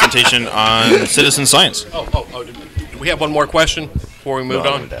presentation on citizen science. Do we have one more question before we move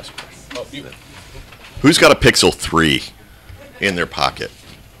on? Oh, you. Who's got a Pixel 3 in their pocket?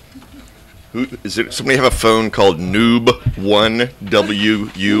 Who is it? Somebody have a phone called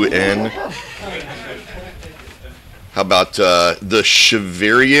Noob1WUN? How about the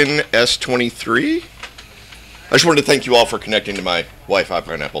Cheverian S23? I just wanted to thank you all for connecting to my Wi-Fi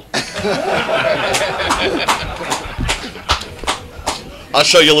pineapple. I'll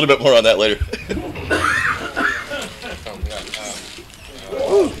show you a little bit more on that later.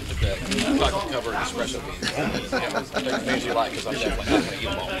 Cover espresso beans. Things you like, because I'm definitely not going to eat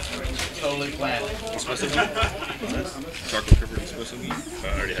them all. Totally planned. Espresso beans? Chocolate covered espresso beans? I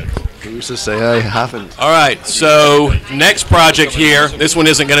already had it. Who's to say I haven't? All right, so next project here. This one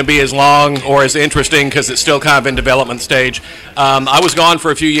isn't going to be as long or as interesting because it's still kind of in development stage. I was gone for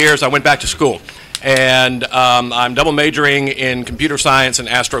a few years. I went back to school. And I'm double majoring in computer science and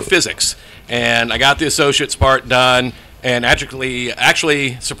astrophysics. And I got the associate's part done. And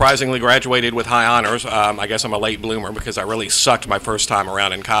actually, surprisingly graduated with high honors. I guess I'm a late bloomer because I really sucked my first time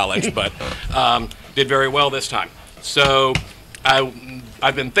around in college, but did very well this time. So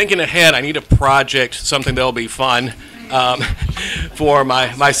I've been thinking ahead. I need a project, something that'll be fun for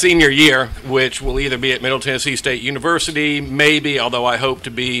my senior year, which will either be at Middle Tennessee State University, maybe, although I hope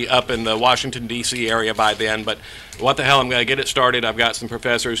to be up in the Washington, D.C. area by then. But what the hell, I'm going to get it started. I've got some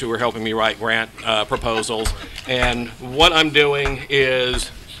professors who are helping me write grant proposals. And what I'm doing is,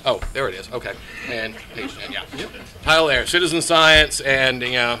 oh, there it is. Okay. And page 10, yeah. Title there, citizen science, and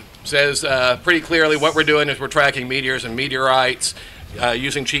says pretty clearly what we're doing is we're tracking meteors and meteorites.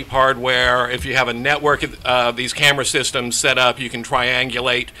 Using cheap hardware. If you have a network of these camera systems set up, you can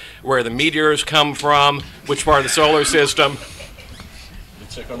triangulate where the meteors come from, which part of the solar system.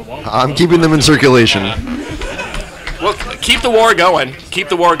 I'm keeping them in circulation. Well, keep the war going. Keep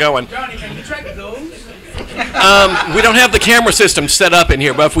the war going. Jonny, can you track those? We don't have the camera system set up in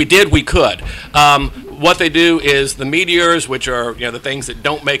here, but if we did, we could. What they do is the meteors, which are the things that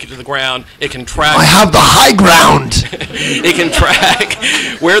don't make it to the ground, it can track. I have the high ground. It can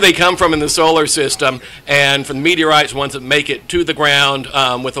track where they come from in the solar system, and for the meteorites, ones that make it to the ground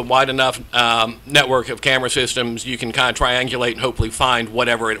with a wide enough network of camera systems, you can kind of triangulate and hopefully find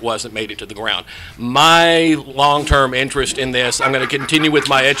whatever it was that made it to the ground. My long-term interest in this, I'm going to continue with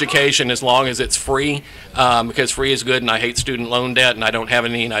my education as long as it's free, because free is good, and I hate student loan debt, and I don't have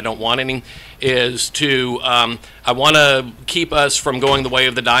any, and I don't want any. is to, I want to keep us from going the way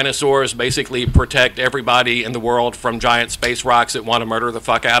of the dinosaurs, basically protect everybody in the world from giant space rocks that want to murder the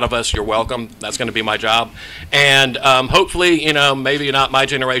fuck out of us. You're welcome. That's going to be my job. And hopefully, you know, maybe not my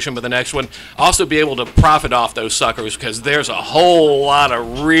generation, but the next one, also be able to profit off those suckers, because there's a whole lot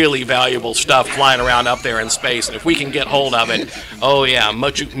of really valuable stuff flying around up there in space. And if we can get hold of it, oh yeah,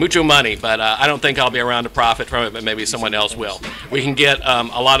 mucho money. But I don't think I'll be around to profit from it, but maybe someone else will. We can get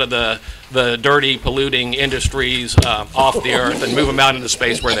a lot of the dirty, polluting industries off the Earth and move them out into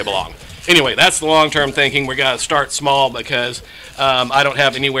space where they belong. Anyway, that's the long-term thinking. We got to start small, because I don't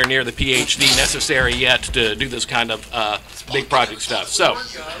have anywhere near the PhD necessary yet to do this kind of big project stuff. So,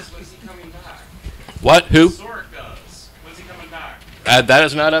 what? Who? That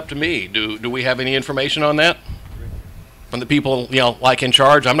is not up to me. Do we have any information on that from the people, you know, like in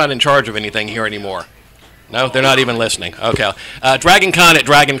charge? I'm not in charge of anything here anymore. No, they're not even listening. Okay. DragonCon at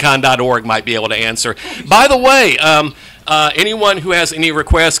dragoncon.org might be able to answer. By the way, anyone who has any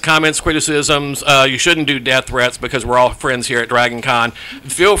requests, comments, criticisms, you shouldn't do death threats, because we're all friends here at DragonCon.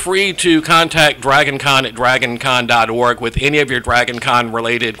 Feel free to contact DragonCon at dragoncon.org with any of your DragonCon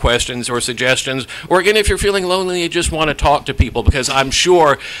related questions or suggestions. Or again, if you're feeling lonely, you just want to talk to people, because I'm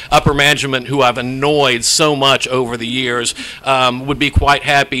sure upper management, who I've annoyed so much over the years, would be quite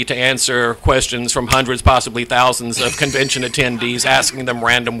happy to answer questions from hundreds, possibly thousands of convention attendees, asking them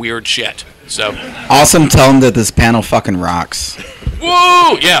random weird shit. So awesome. Tell them that this panel fucking rocks.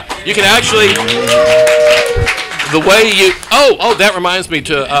 Woo! Yeah, you can actually, the way you, oh, that reminds me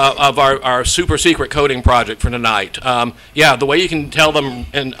of our super secret coding project for tonight. Yeah, the way you can tell them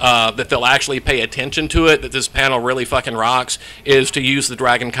that they'll actually pay attention to it, that this panel really fucking rocks, is to use the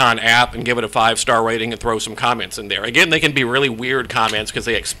DragonCon app and give it a 5-star rating and throw some comments in there. Again, they can be really weird comments, because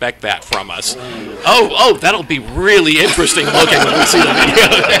they expect that from us. Oh, that'll be really interesting looking when we see the video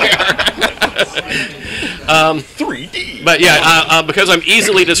there. 3D. But yeah, because I'm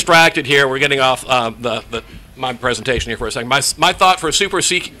easily distracted here, we're getting off my presentation here for a second. My thought for a super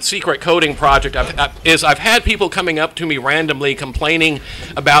secret coding project is I've had people coming up to me randomly complaining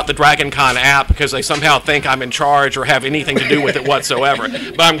about the DragonCon app because they somehow think I'm in charge or have anything to do with it whatsoever.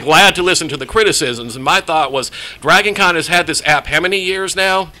 But I'm glad to listen to the criticisms. And my thought was, DragonCon has had this app how many years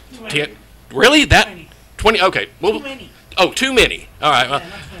now? 20. Really? That 20? Okay. Well, too many. Oh, too many. All right.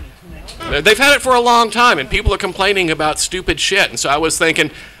 Well, they've had it for a long time, and people are complaining about stupid shit. And so I was thinking,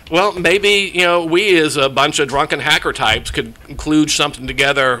 well, maybe, you know, we as a bunch of drunken hacker types could include something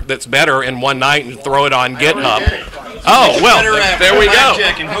together that's better in one night and throw it on GitHub. Oh, well, there we go.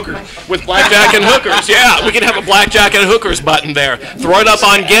 Blackjack and hookers. With blackjack and hookers, yeah. We could have a blackjack and hookers button there. Throw it up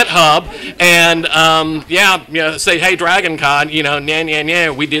on GitHub and, say, hey, DragonCon, you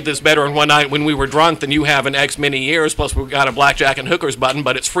know, we did this better in one night when we were drunk than you have in X many years, plus we've got a blackjack and hookers button,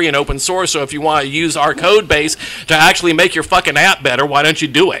 but it's free and open source, so if you want to use our code base to actually make your fucking app better, why don't you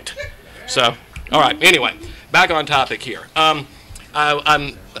do it? So, all right, anyway, back on topic here. I'm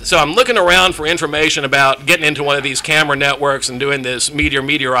looking around for information about getting into one of these camera networks and doing this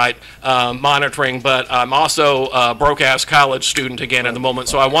meteorite monitoring, but I'm also a broke-ass college student again at the moment,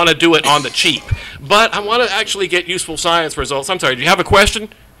 so I want to do it on the cheap. But I want to actually get useful science results. I'm sorry, do you have a question?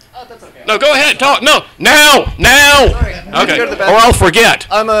 Oh, that's okay. No, go ahead, talk. No, now! Sorry. Okay, or I'll forget.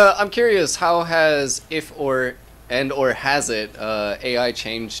 I'm curious, how has, or has it, AI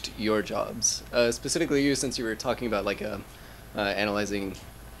changed your jobs? Specifically you, since you were talking about like analyzing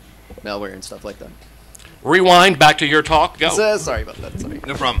malware and stuff like that. Rewind back to your talk. Go. Sorry about that. Sorry.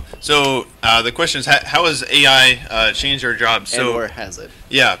 No problem. So the question is, how has AI changed our jobs? So, or has it?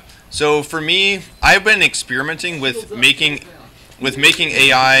 Yeah. So for me, I've been experimenting with making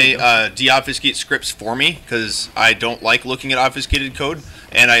AI deobfuscate scripts for me, because I don't like looking at obfuscated code,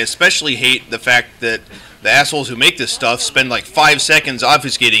 and I especially hate the fact that the assholes who make this stuff spend like 5 seconds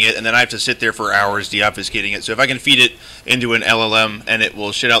obfuscating it, and then I have to sit there for hours deobfuscating it. So if I can feed it into an LLM and it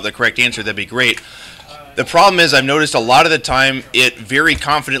will shit out the correct answer, that'd be great. The problem is, I've noticed a lot of the time it very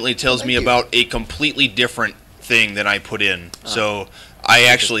confidently tells me about a completely different thing than I put in. So I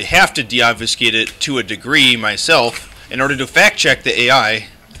actually have to deobfuscate it to a degree myself in order to fact check the AI.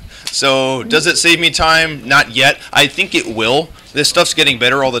 So does it save me time? Not yet. I think it will. This stuff's getting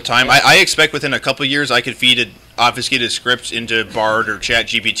better all the time. I expect within a couple of years I could feed obfuscated scripts into Bard or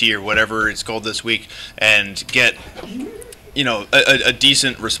ChatGPT or whatever it's called this week and get, you know, a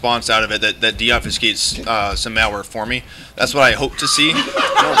decent response out of it that deobfuscates some malware for me. That's what I hope to see.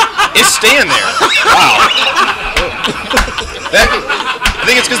 It's staying there. Wow. I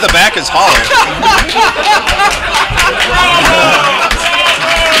think it's because the back is hollow.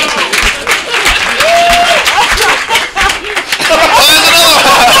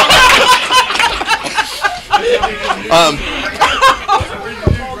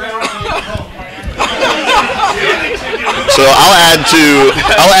 to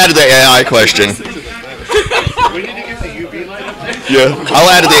the AI question. Yeah,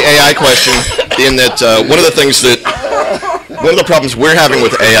 I'll add to the AI question in that one of the problems we're having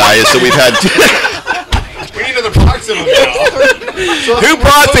with AI is that we've had. We need another box of them now. Who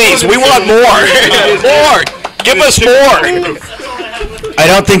brought these? We want more. More. Give us more. I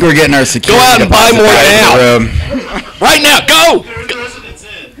don't think we're getting our security. Go out and buy more now. Right now, go.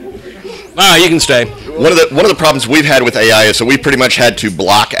 You can stay. One of the problems we've had with AI is that we pretty much had to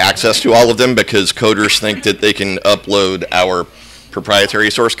block access to all of them because coders think that they can upload our proprietary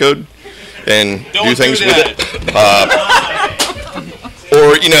source code and do things with it.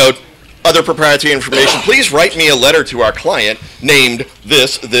 Or, other proprietary information. Please write me a letter to our client named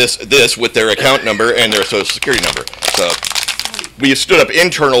this with their account number and their social security number. So we stood up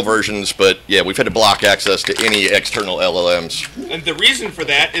internal versions, but yeah, we've had to block access to any external LLMs. And the reason for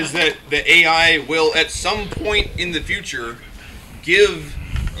that is that the AI will, at some point in the future, give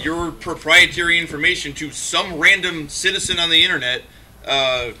your proprietary information to some random citizen on the internet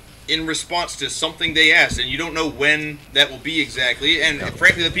in response to something they asked, and you don't know when that will be exactly. And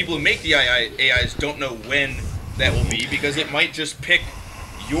frankly, the people who make the AIs don't know when that will be, because it might just pick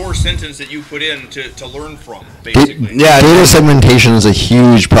your sentence that you put in to learn from, basically. Data segmentation is a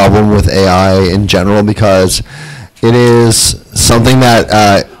huge problem with AI in general because it is something that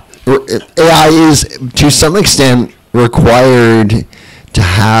AI is, to some extent, required to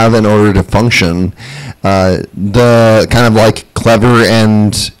have in order to function. The kind of like clever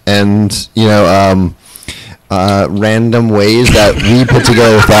and random ways that we put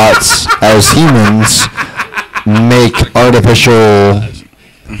together thoughts as humans make artificial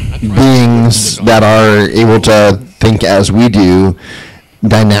beings that are able to think as we do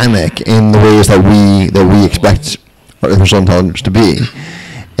dynamic in the ways that we expect artificial intelligence to be,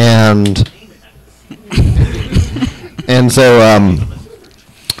 and so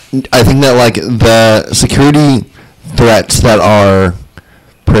I think that like the security threats that are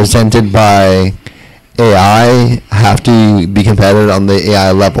presented by AI have to be combated on the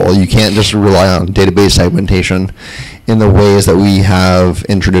AI level. You can't just rely on database segmentation in the ways that we have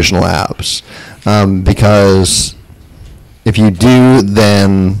in traditional apps, because if you do,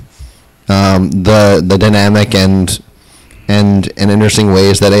 then the dynamic and interesting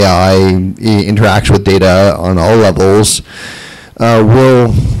ways that AI interacts with data on all levels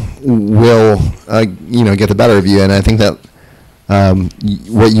will get the better of you. And I think that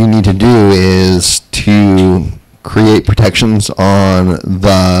what you need to do is to create protections on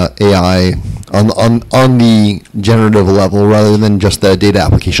the AI on the generative level rather than just the data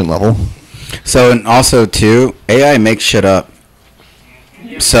application level. So, and also too, AI makes shit up.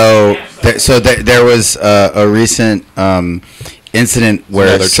 So there was a recent incident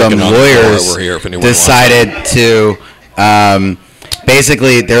where some lawyers decided to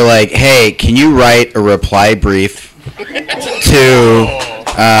basically, they're like, hey, can you write a reply brief to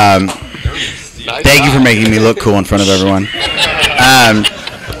thank you for making me look cool in front of everyone.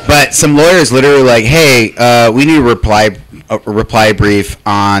 But some lawyers literally like, hey, we need a reply brief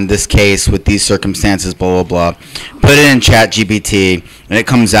on this case with these circumstances, blah, blah, blah. Put it in ChatGPT, and it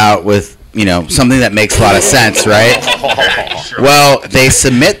comes out with, something that makes a lot of sense, right? Well, they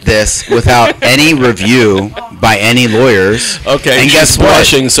submit this without any review by any lawyers. Okay, and guess what?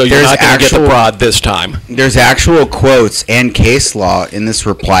 Blushing, so you're not going to get the prod this time. There's actual quotes and case law in this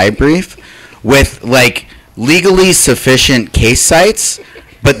reply brief with, like, legally sufficient case sites,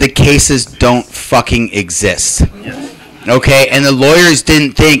 but the cases don't fucking exist. Okay, and the lawyers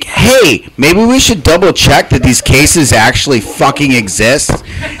didn't think, hey, maybe we should double check that these cases actually fucking exist.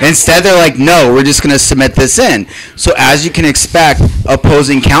 Instead, they're like, no, we're just going to submit this in. So as you can expect,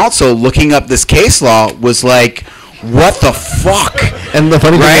 opposing counsel looking up this case law was like, what the fuck? And the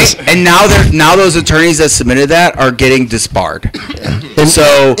funny thing is, and now those attorneys that submitted that are getting disbarred. And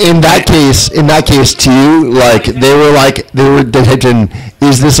so in that case too, they were detecting,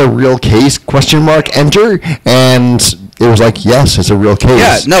 is this a real case? ? Enter, and it was like, yes, it's a real case.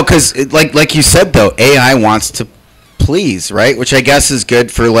 Yeah, no, because like you said though, AI wants to please, right? Which I guess is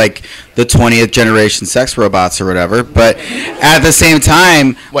good for like the 20th generation sex robots or whatever. But at the same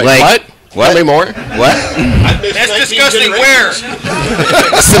time, wait, like. What? Tell me more. What? That's disgusting. Where?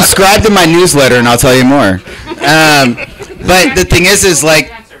 Subscribe to my newsletter and I'll tell you more. But the thing is like,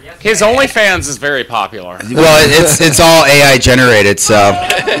 his OnlyFans is very popular. Well, it's all AI generated, so.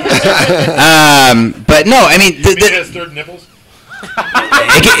 But no, I mean, it has third nipples.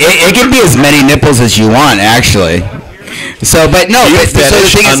 It can be as many nipples as you want, actually. So, but no, so the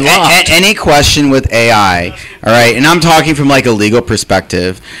thing is, any question with AI, all right, and I'm talking from like a legal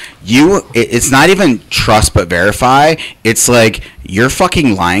perspective, it's not even trust but verify. It's like, you're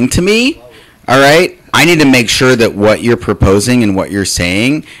fucking lying to me, all right? I need to make sure that what you're proposing and what you're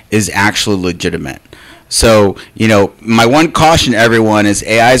saying is actually legitimate. So, my one caution to everyone is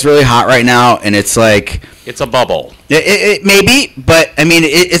AI is really hot right now, and it's like... It's a bubble. It may be, but, I mean,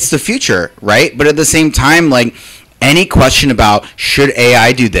 it's the future, right? But at the same time, like, any question about should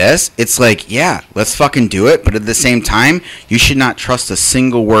AI do this, it's like, yeah, let's fucking do it. But at the same time, you should not trust a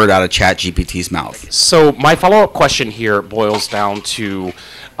single word out of ChatGPT's mouth. So my follow-up question here boils down to...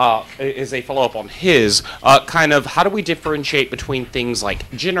 is a follow-up on his kind of how do we differentiate between things like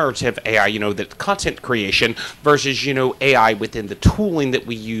generative AI, the content creation versus, AI within the tooling that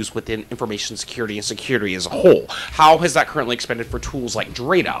we use within information security and security as a whole? How has that currently expanded for tools like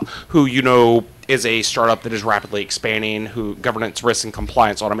Drata, who, is a startup that is rapidly expanding, who governance, risk, and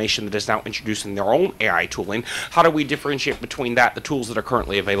compliance automation that is now introducing their own AI tooling? How do we differentiate between that, the tools that are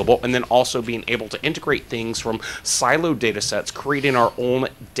currently available, and then also being able to integrate things from siloed data sets, creating our own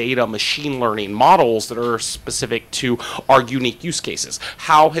data machine learning models that are specific to our unique use cases?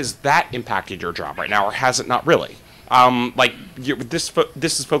 How has that impacted your job right now, or has it not really? This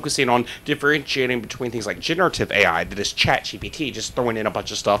is focusing on differentiating between things like generative AI, that is ChatGPT, just throwing in a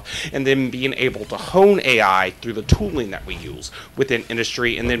bunch of stuff, and then being able to hone AI through the tooling that we use within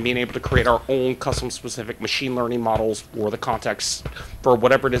industry, and then being able to create our own custom-specific machine learning models for the context for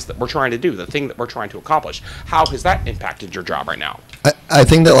whatever it is that we're trying to do, the thing that we're trying to accomplish. How has that impacted your job right now? I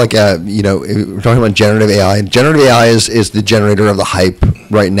think that, we're talking about generative AI. Generative AI is the generator of the hype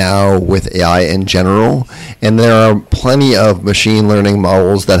right now with AI in general, and there are plenty of machine learning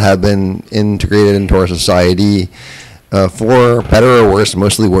models that have been integrated into our society for better or worse,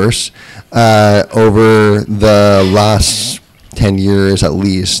 mostly worse, over the last 10 years at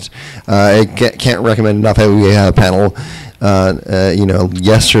least. I can't recommend enough. We had a panel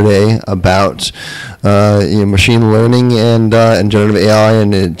yesterday about machine learning and generative AI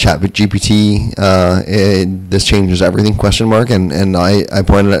and ChatGPT. This changes everything? ? And I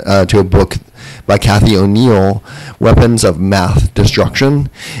pointed to a book by Kathy O'Neill, Weapons of Math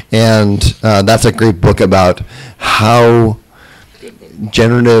Destruction, and that's a great book about how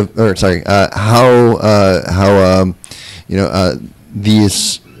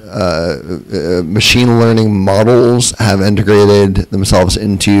these machine learning models have integrated themselves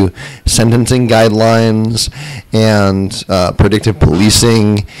into sentencing guidelines and predictive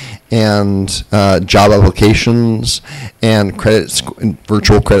policing and job applications and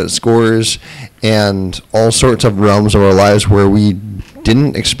virtual credit scores and all sorts of realms of our lives where we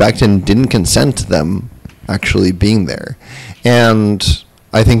didn't expect and didn't consent to them actually being there. And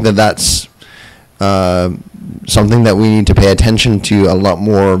I think that that's something that we need to pay attention to a lot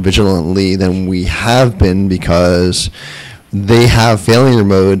more vigilantly than we have been, because they have failure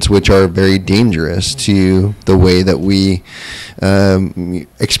modes which are very dangerous to the way that we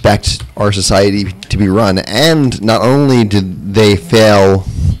expect our society to be run. And not only do they fail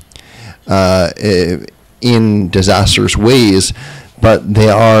in disastrous ways, but they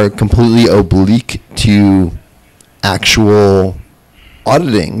are completely oblique to actual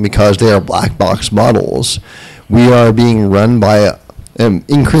auditing because they are black box models. We are being run by,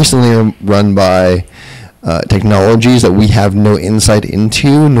 increasingly run by technologies that we have no insight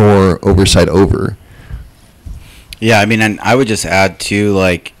into nor oversight over. Yeah, I mean, and I would just add too,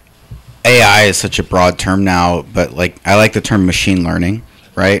 like, AI is such a broad term now, but like I like the term machine learning,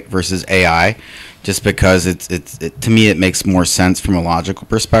 right, versus AI, just because it to me it makes more sense from a logical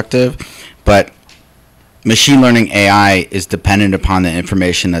perspective. But machine learning AI is dependent upon the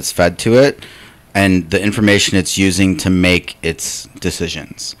information that's fed to it and the information it's using to make its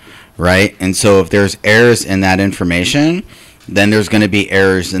decisions, right? And so if there's errors in that information, then there's going to be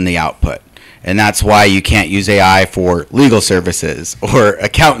errors in the output. And that's why you can't use AI for legal services or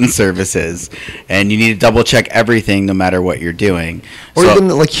accountant services. And you need to double check everything no matter what you're doing. Or even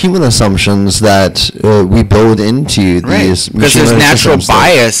like human assumptions that we build into these machine learning systems. Because there's natural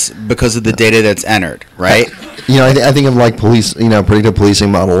bias because of the data that's entered, right? I think of like predictive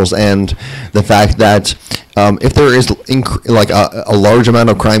policing models and the fact that if there is a large amount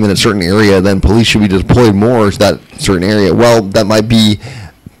of crime in a certain area, then police should be deployed more to that certain area. Well, that might be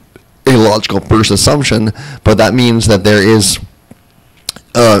a logical first assumption, but that means that there is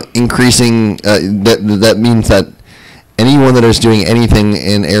increasing. That means that anyone that is doing anything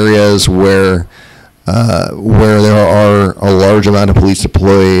in areas where there are a large amount of police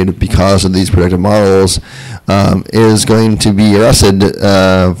deployed because of these predictive models is going to be arrested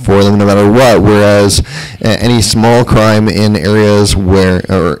for them no matter what. Whereas any small crime in areas where,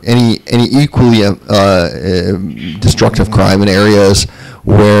 or any equally destructive crime in areas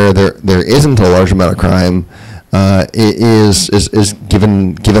where there isn't a large amount of crime, is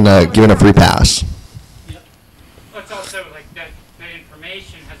given a free pass. It's also like that the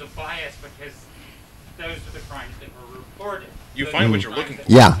information has a bias because those are the crimes that were reported. You find what you're looking for.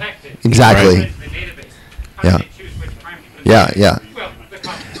 Yeah, exactly. The database. How Yeah. do they choose which crime to Yeah. Well,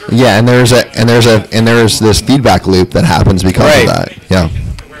 Yeah, and there's this feedback loop that happens because of that. Yeah.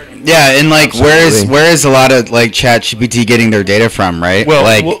 Yeah, and like where is a lot of like ChatGPT getting their data from, right? Well,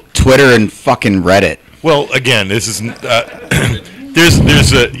 like Twitter and fucking Reddit. Well, again, this is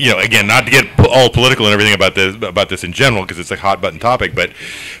there's a, again, not to get all political and everything about this in general, because it's a hot button topic, but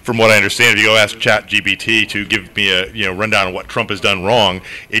from what I understand, if you go ask ChatGPT to give me a rundown of what Trump has done wrong,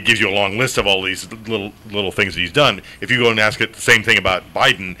 it gives you a long list of all these little things that he's done. If you go and ask it the same thing about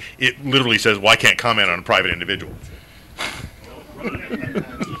Biden, it literally says, well, I can't comment on a private individual. Here,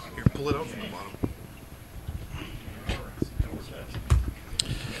 pull it out from the bottom.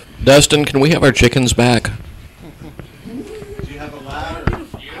 Dustin, can we have our chickens back?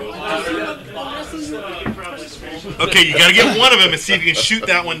 Okay, you got to get one of them and see if you can shoot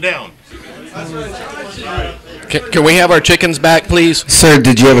that one down. Can we have our chickens back, please? Sir,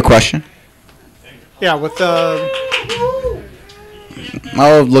 did you have a question? Yeah, with Oh,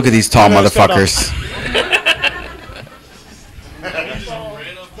 look at these tall motherfuckers.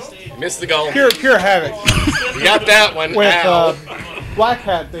 Missed the goal. Pure havoc. You got that one. With Black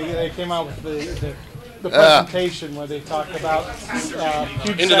Hat, they came out with the presentation where they talked about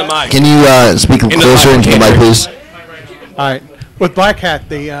into the mic. Can you speak closer into the mic, please? All right. With Black Hat,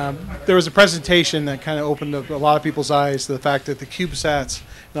 there was a presentation that kind of opened up a lot of people's eyes to the fact that the CubeSats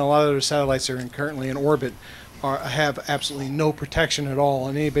and a lot of their satellites that are currently in orbit have absolutely no protection at all.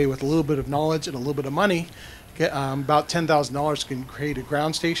 And anybody with a little bit of knowledge and a little bit of money, about $10,000 can create a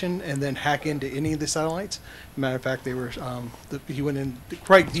ground station and then hack into any of the satellites. Matter of fact, he went in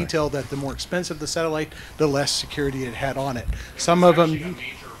quite detail that the more expensive the satellite, the less security it had on it. Some of them. Yeah.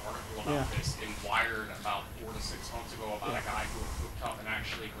 Wired about 4 to 6 months ago about a guy who hooked up and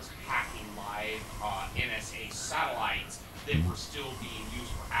actually was hacking live NSA satellites that were still being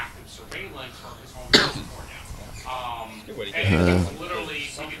used for active surveillance from his home in California. And it's literally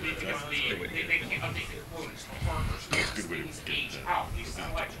because they can't update the components, the partners, things age out. These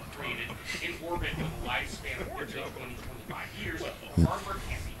satellites were created in orbit with a lifespan of 20, 25 years. Hardware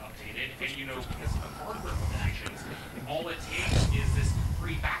can't be updated, and because of the hardware protections, all it takes is this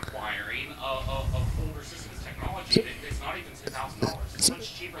free backwiring of older systems technology that's not even $10,000. It's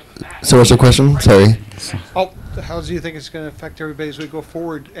much cheaper than that. So what's your question? Sorry. How do you think it's going to affect everybody as we go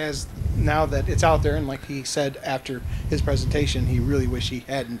forward, as now that it's out there? And like he said after his presentation, he really wished he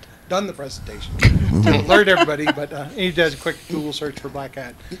hadn't done the presentation to alert everybody. But he does a quick Google search for Black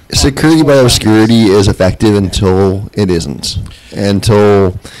Hat. Security by obscurity is effective until it isn't.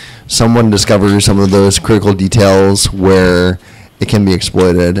 Until someone discovers some of those critical details where it can be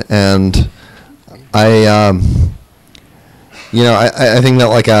exploited. And I think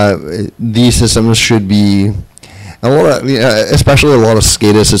that these systems should be a lot of, especially a lot of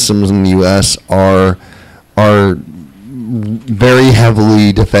SCADA systems in the U.S. are very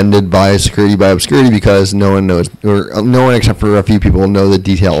heavily defended by security by obscurity because no one knows, or no one except for a few people know the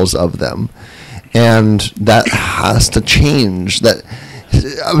details of them, and that has to change. That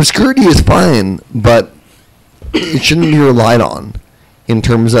obscurity is fine, but it shouldn't be relied on in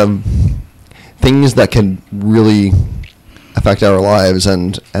terms of things that can really affect our lives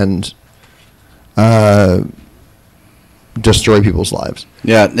and destroy people's lives.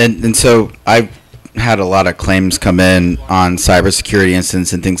 Yeah, and so I've had a lot of claims come in on cybersecurity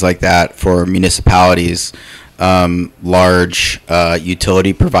incidents and things like that for municipalities, large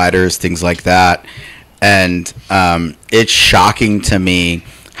utility providers, things like that. And it's shocking to me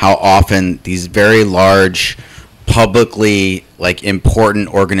how often these very large, publicly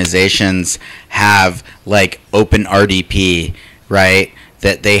important organizations have open RDP, right?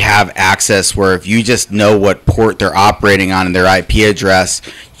 That they have access where if you just know what port they're operating on and their IP address,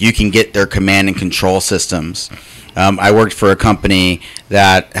 you can get their command and control systems. I worked for a company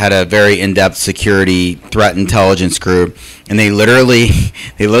that had a very in-depth security threat intelligence group, and they literally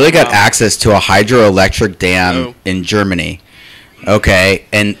got access to a hydroelectric dam in Germany. Okay,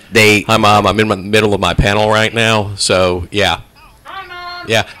 and they... Hi, Mom. I'm in the middle of my panel right now, so yeah.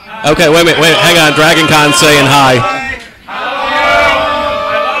 Yeah. Okay, wait a minute. Hang on. Dragon Con saying hi.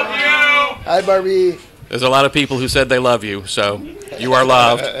 Hi, Barbie. There's a lot of people who said they love you, so you are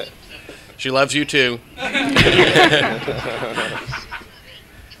loved. She loves you too.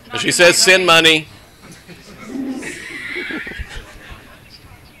 She says send money.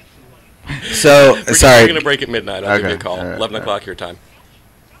 So, sorry. We're going to break at midnight. I'll give you a call. 11 o'clock your time.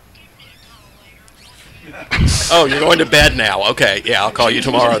 Oh, you're going to bed now. Okay, yeah, I'll call you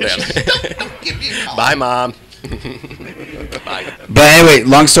tomorrow then. Bye, Mom. Bye. But anyway,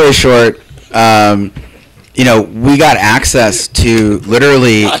 long story short, you know, we got access to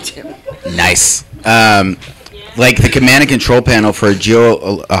literally nice, like the command and control panel for a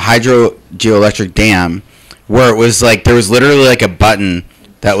hydrogeoelectric dam, where it was like there was literally like a button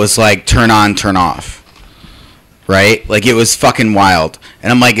that was like turn on, turn off. Right? Like, it was fucking wild.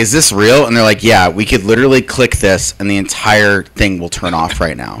 And I'm like, is this real? And they're like, yeah, we could literally click this and the entire thing will turn off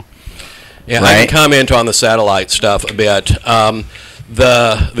right now. Yeah, right? I can comment on the satellite stuff a bit. The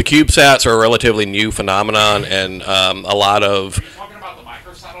CubeSats are a relatively new phenomenon, and a lot of... Are you talking about the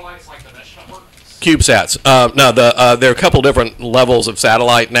microsatellites like the mesh network? CubeSats. No, there are a couple different levels of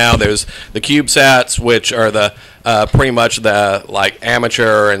satellite now. There's the CubeSats, which are the pretty much the like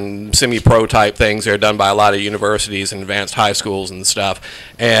amateur and semi-pro type things that are done by a lot of universities and advanced high schools and stuff.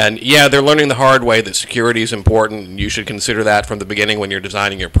 And yeah, they're learning the hard way that security is important, and you should consider that from the beginning when you're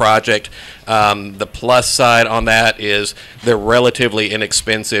designing your project. The plus side on that is they're relatively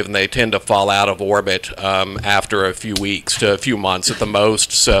inexpensive, and they tend to fall out of orbit after a few weeks to a few months at the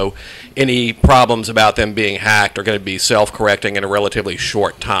most. So any problems about them being hacked are going to be self-correcting in a relatively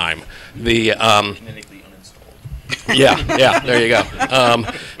short time. The yeah, there you go.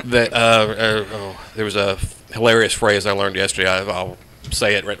 There was a hilarious phrase I learned yesterday. I'll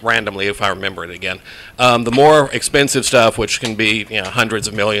say it randomly if I remember it again. The more expensive stuff, which can be hundreds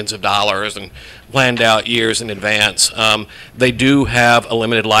of millions of dollars and planned out years in advance, they do have a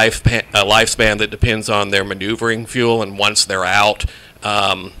limited lifespan that depends on their maneuvering fuel, and once they're out,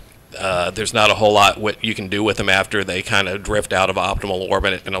 there's not a whole lot what you can do with them after they kind of drift out of optimal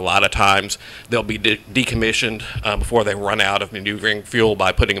orbit, and a lot of times they'll be decommissioned before they run out of maneuvering fuel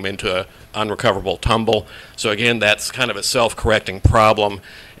by putting them into an unrecoverable tumble. So again, that's kind of a self-correcting problem,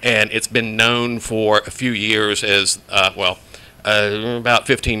 and it's been known for a few years as, about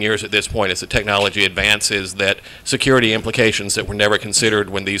 15 years at this point, as the technology advances, that security implications that were never considered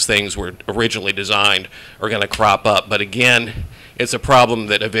when these things were originally designed are going to crop up. But again, it's a problem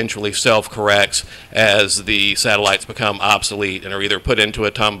that eventually self-corrects as the satellites become obsolete and are either put into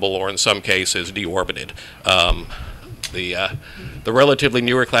a tumble or in some cases deorbited. The relatively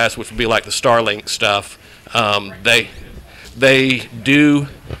newer class, which would be like the Starlink stuff, they do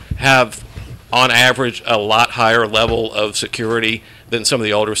have on average a lot higher level of security than some of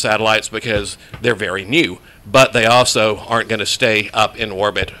the older satellites because they're very new. But they also aren't going to stay up in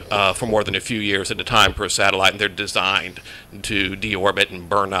orbit for more than a few years at a time per satellite, and they're designed to deorbit and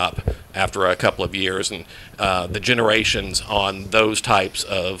burn up after a couple of years. And the generations on those types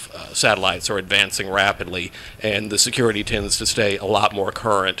of satellites are advancing rapidly, and the security tends to stay a lot more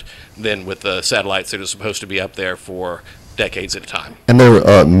current than with the satellites that are supposed to be up there for decades at a time. And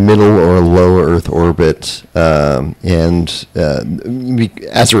they're middle or low Earth orbit, and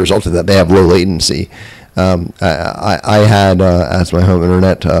as a result of that, they have low latency. I had, as my home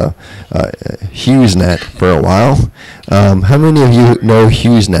internet, HughesNet for a while. How many of you know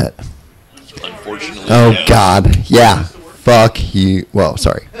HughesNet? Unfortunately. Oh, yeah. God. Yeah. Fuck you. Well,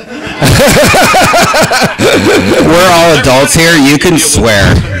 sorry. We're all adults here. You can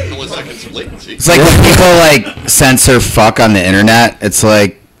swear. It's like when people like censor fuck on the internet. It's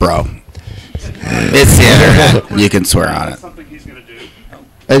like, bro, it's the internet. You can swear on it.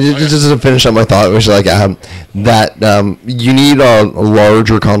 Just to finish up my thought, which like that you need a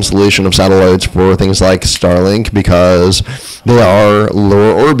larger constellation of satellites for things like Starlink because they are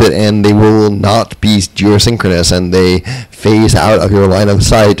lower orbit and they will not be geosynchronous and they phase out of your line of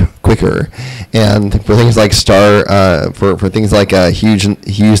sight quicker. And for things like for things like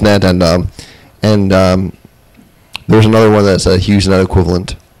HughesNet and there's another one that's a HughesNet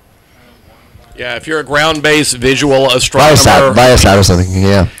equivalent. Yeah, if you're a ground-based visual astronomer... Viasat or something,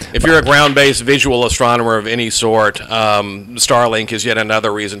 yeah. If you're a ground-based visual astronomer of any sort, Starlink is yet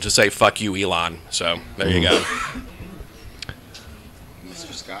another reason to say, fuck you, Elon. So, there you go.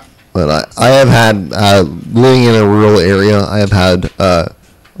 Mr. Scott? But I have had, living in a rural area, I have had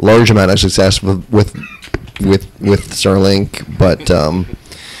large amount of success with Starlink, but...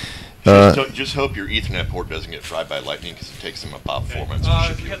 just hope your Ethernet port doesn't get fried by lightning because it takes them about 4 months to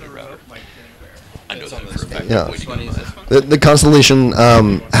ship you a new router. I know that for a fact. Yeah. The constellation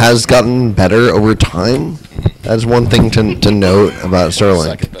has gotten better over time. That's one thing to note about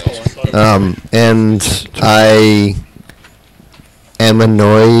Starlink. And am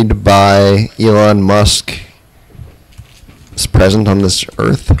annoyed by Elon Musk's presence on this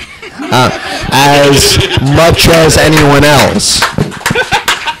earth as much as anyone else.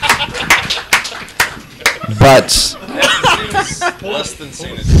 But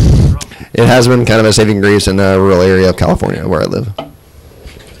it has been kind of a saving grace in a rural area of California where I live.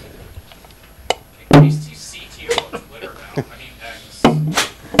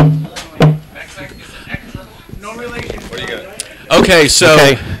 Okay,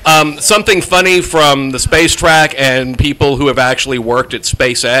 so something funny from the space track and people who have actually worked at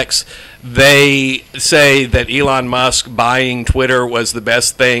SpaceX. They say that Elon Musk buying Twitter was the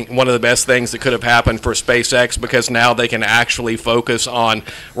best thing, one of the best things that could have happened for SpaceX, because now they can actually focus on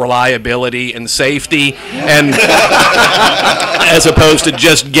reliability and safety, and as opposed to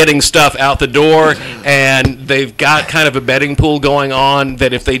just getting stuff out the door. And they've got kind of a betting pool going on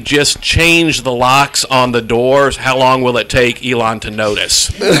that if they just change the locks on the doors, how long will it take Elon to notice?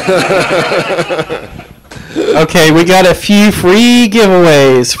 Okay, we got a few free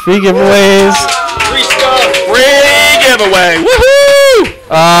giveaways. Free giveaways. Free stuff. Free giveaway.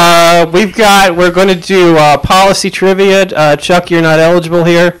 Woohoo! We're going to do policy trivia. Chuck, you're not eligible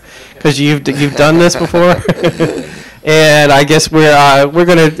here because you've done this before. And I guess we're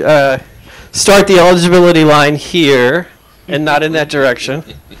going to start the eligibility line here and not in that direction,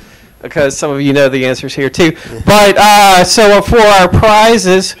 because some of you know the answers here too. But so for our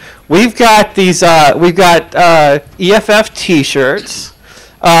prizes, we've got these. EFF T-shirts.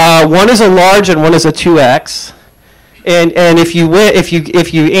 One is a large and one is a 2X. And if you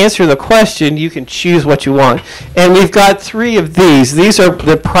answer the question, you can choose what you want. And we've got 3 of these. These are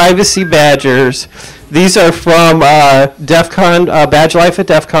the privacy badgers. These are from DEF CON, Badge Life at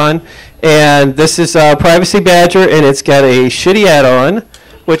DEF CON. And this is a privacy badger, and it's got a shitty add-on,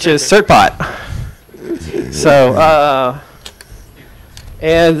 which is CertBot. So,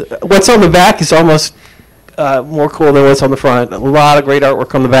 and what's on the back is almost more cool than what's on the front. A lot of great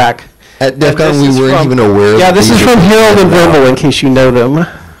artwork on the back. At DEF CON, we weren't even aware. Yeah, this is from Harold and Verbal, in case you know them.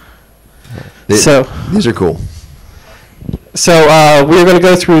 These are cool. So we're going to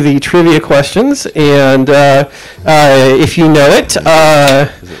go through the trivia questions, and if you know it,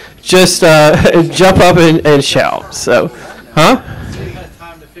 just jump up and shout. So, huh?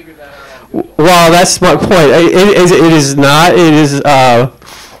 Well, that's my point. It is not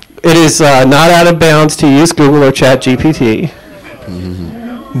out of bounds to use Google or ChatGPT.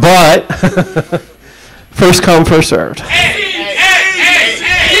 But first come, first served.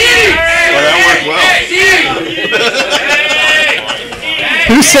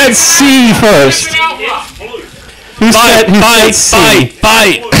 Who said C first? Who said C?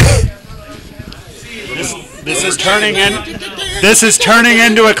 Fight. This is turning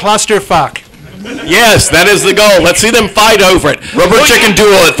into a clusterfuck. Yes, that is the goal. Let's see them fight over it. Rubber chicken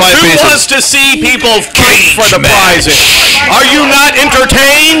duel at 5 pieces. Who wants to see people fight for the prizes? Are you not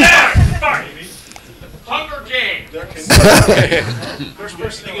entertained? Hunger Games. First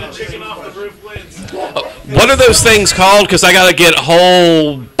person to get a chicken off the roof wins. What are those things called? Because I got to get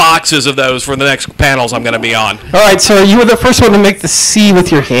whole boxes of those for the next panels I'm going to be on. All right, so you were the first one to make the C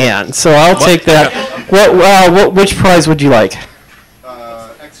with your hand, so I'll take that. Which prize would you like?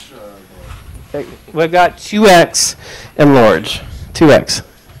 Extra. We've got 2X and large. 2X.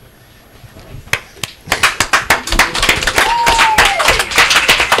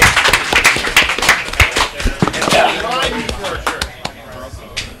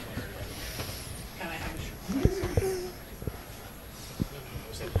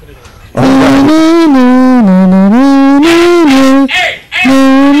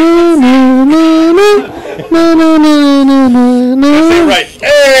 Right.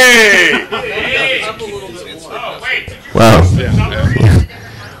 Hey! Wow.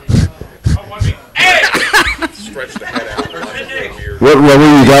 Where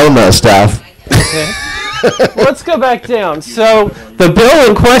were you going, staff? Let's go back down. So the bill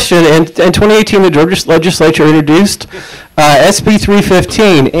in question in 2018, the Georgia legislature introduced SB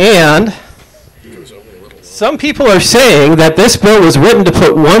 315, and some people are saying that this bill was written to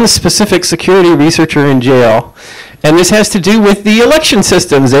put one specific security researcher in jail. And this has to do with the election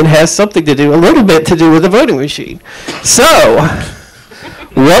systems and has something to do, a little bit to do with the voting machine. So,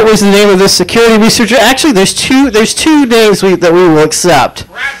 what was the name of this security researcher? Actually, there's two names that we will accept.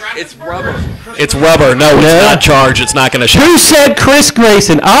 It's rubber. It's rubber. No, it's not charged. It's not going to show. Who said Chris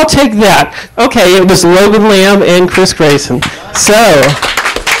Grayson? I'll take that. Okay, it was Logan Lamb and Chris Grayson. So,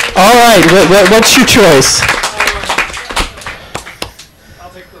 all right, what's your choice? I'll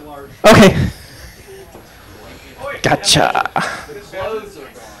take the large. Okay. Gotcha.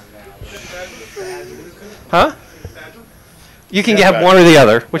 Huh? You can have one or the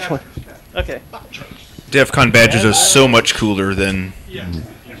other. Which one? Okay. DEF CON badges are so much cooler than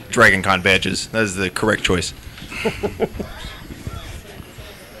Dragon Con badges. That is the correct choice.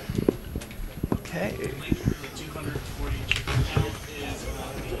 Okay.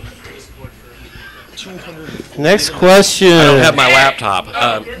 Next question. I don't have my laptop.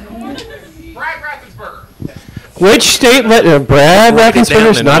 Which state Brad Raffensperger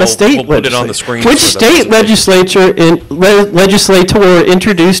is not a state legislator. Which state legislator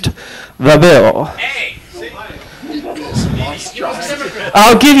introduced the bill?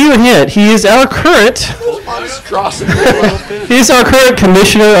 I'll give you a hint. He is our current. He is our current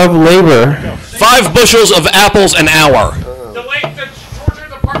commissioner of labor. 5 bushels of apples an hour. The Georgia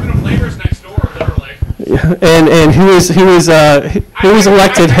Department of Labor is next door, literally. And who was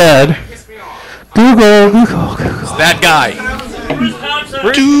elected head? Google. That guy.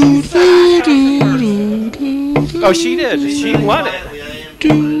 Oh, she did. She won it.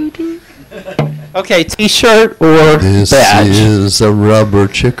 Okay, T-shirt or this badge? This is a rubber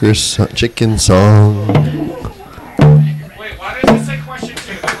chicken song. Wait, why does it say question 2?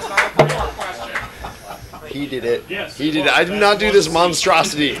 It's not a 4-part question. He did it. He did it. I did not do this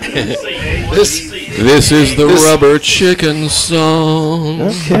monstrosity. This is the rubber chicken song.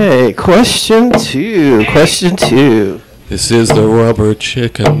 Okay, question 2. Question 2. This is the rubber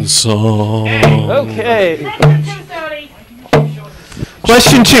chicken song. Okay.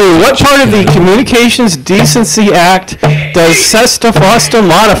 Question 2. What part of the Communications Decency Act does SESTA FOSTA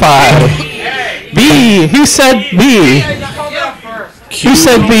modify? B. Who said B? Who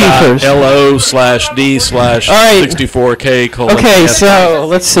said B first? LO/D/64K. Okay, so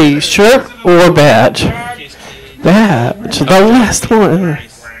let's see. Shirt or badge? Badge. The last one.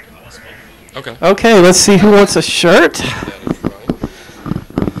 Okay. Okay, let's see who wants a shirt.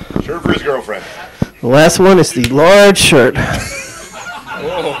 Shirt for his girlfriend. The last one is the large shirt.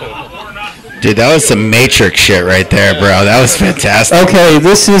 Dude, that was some Matrix shit right there, bro. That was fantastic. Okay,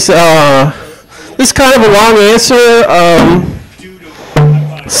 this is kind of a long answer.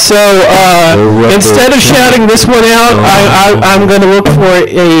 So instead of shouting this one out, I'm going to look for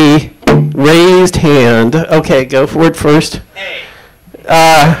a raised hand. Okay, go for it first.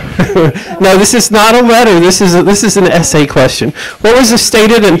 No, this is not a letter. This is an essay question. What was the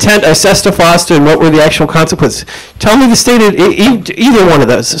stated intent of SESTA FOSTA, and what were the actual consequences? Tell me the stated. Either one of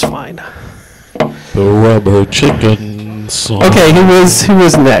those is fine. The rubber chicken song. Okay, who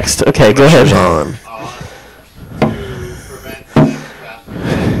was next? Okay, go ahead. John.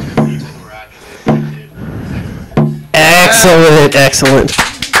 Excellent.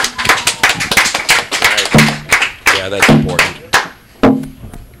 Yeah, that's important.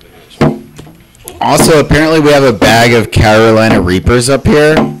 Also, apparently we have a bag of Carolina Reapers up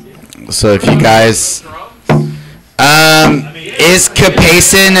here. So if you guys... is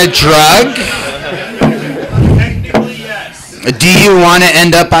capsaicin a drug? Do you want to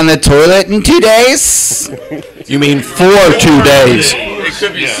end up on the toilet in 2 days? You mean for 2 days? It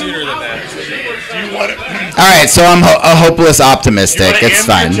could be sooner than that. All right, so I'm a hopeless optimistic. It's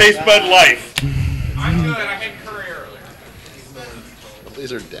fine. Taste Bud Life. I'm good. I had curry earlier.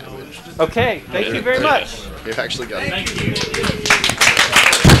 These are damaged. Okay, thank you very much. You've actually got it. Thank you.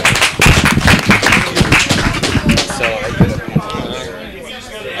 So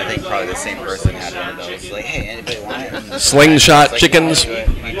I think probably the same person had one of those. Like, hey, anybody want it? Slingshot chickens.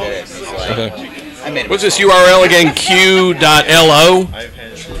 Okay. What's this URL again? Q.lo.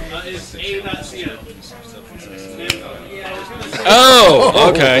 Oh,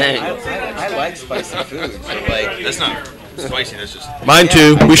 okay. I like spicy food. So like, That's not spicy. That's just. Mine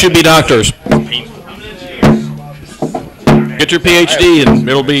too. We should be doctors. Get your PhD and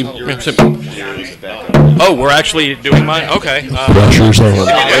it'll be simple. Oh, we're actually doing mine? Okay. Pressure's on.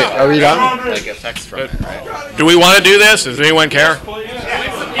 Are we done? like effects from it, right? Do we want to do this? Does anyone care?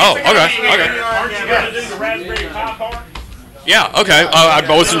 Oh, okay. Yeah, okay. I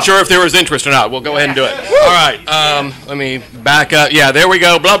wasn't sure if there was interest or not. We'll go ahead and do it. All right. Let me back up. Yeah, there we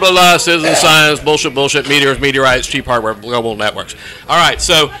go. Blah, blah, blah. Citizen science, bullshit, meteors, meteorites, cheap hardware, global networks. All right,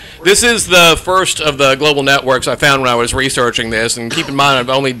 so this is the first of the global networks I found when I was researching this. And keep in mind, I've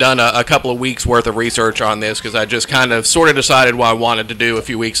only done a couple of weeks' worth of research on this because I just kind of sort of decided what I wanted to do a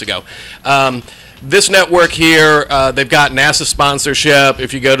few weeks ago. This network here, they've got NASA sponsorship.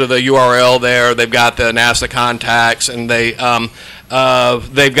 If you go to the URL there, they've got the NASA contacts, and they've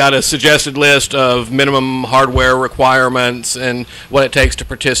got a suggested list of minimum hardware requirements and what it takes to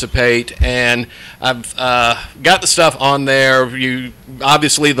participate. And I've got the stuff on there.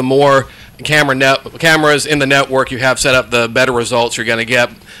 Obviously, the more cameras in the network you have set up, the better results you're going to get.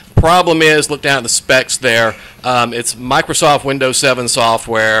 The problem is, look down at the specs there. It's Microsoft Windows 7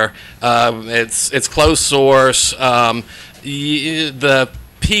 software. It's closed source. The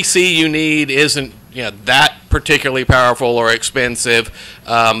PC you need isn't that particularly powerful or expensive,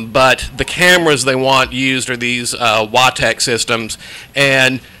 but the cameras they want used are these Watec systems,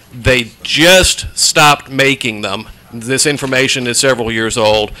 and they just stopped making them. This information is several years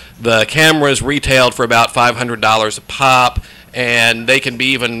old. The cameras retailed for about $500 a pop, and they can be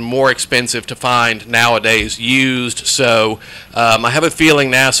even more expensive to find nowadays used. So I have a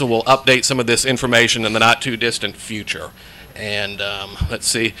feeling NASA will update some of this information in the not too distant future. And let's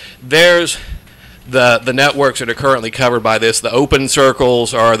see, there's the networks that are currently covered by this. The open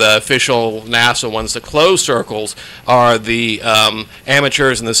circles are the official NASA ones. The closed circles are the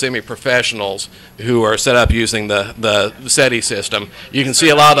amateurs and the semi-professionals who are set up using the SETI system. You can see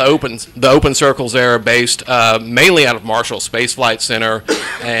a lot of the open circles there are based mainly out of Marshall Space Flight Center,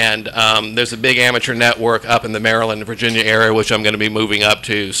 and there's a big amateur network up in the Maryland and Virginia area, which I'm going to be moving up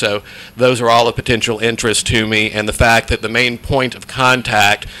to. So those are all of potential interest to me, and the fact that the main point of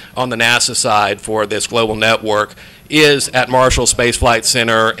contact on the NASA side for this global network is at Marshall Space Flight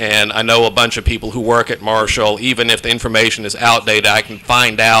Center, and I know a bunch of people who work at Marshall. Even if the information is outdated, I can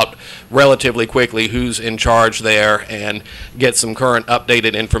find out relatively quickly who's in charge there and get some current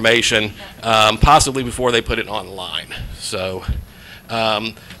updated information, possibly before they put it online. So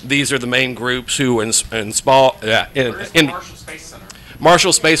these are the main groups who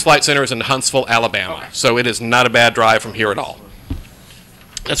Marshall Space Flight Center is in Huntsville, Alabama, so it is not a bad drive from here at all.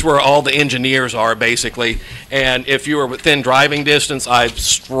 That's where all the engineers are, basically. And if you are within driving distance, I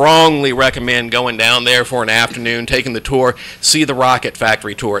strongly recommend going down there for an afternoon, taking the tour, see the rocket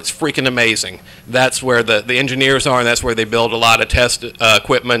factory tour. It's freaking amazing. That's where the engineers are, and that's where they build a lot of test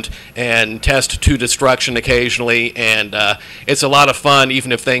equipment and test to destruction occasionally. And it's a lot of fun,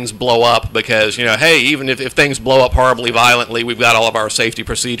 even if things blow up, because, hey, even if things blow up horribly violently, we've got all of our safety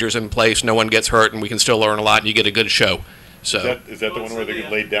procedures in place. No one gets hurt, and we can still learn a lot, and you get a good show. So is that the one where they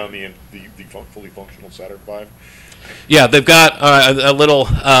laid down the fully functional Saturn V? Yeah, they've got a little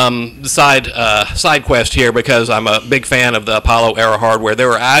side quest here, because I'm a big fan of the Apollo era hardware. There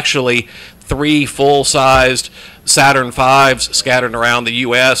were actually 3 full-sized Saturn V's scattered around the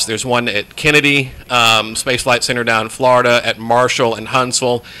U.S. There's one at Kennedy Space Flight Center down in Florida, at Marshall and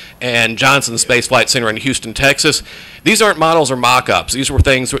Huntsville, and Johnson Space Flight Center in Houston, Texas. These aren't models or mock-ups. These were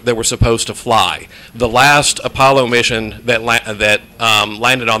things that were supposed to fly. The last Apollo mission that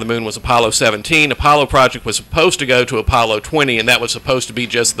landed on the moon was Apollo 17. Apollo project was supposed to go to Apollo 20, and that was supposed to be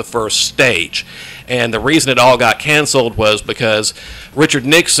just the first stage. And the reason it all got canceled was because Richard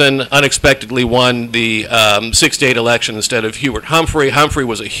Nixon unexpectedly won the 68 election instead of Hubert Humphrey. Humphrey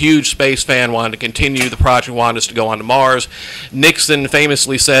was a huge space fan, wanted to continue the project, wanted us to go on to Mars. Nixon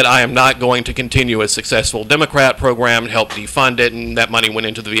famously said, "I am not going to continue a successful Democrat program," and helped defund it, and that money went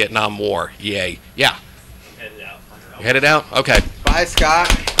into the Vietnam War. Yay. Yeah. You headed out? Okay. Bye, Scott.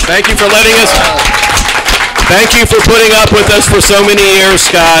 Thank you for letting us. Thank you for putting up with us for so many years,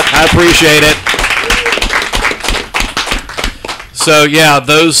 Scott. I appreciate it. So yeah,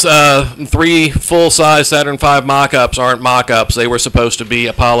 those 3 full-size Saturn V mock-ups aren't mock-ups. They were supposed to be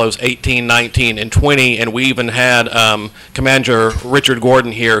Apollos 18, 19, and 20, and we even had Commander Richard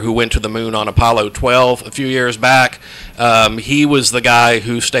Gordon here, who went to the moon on Apollo 12 a few years back. He was the guy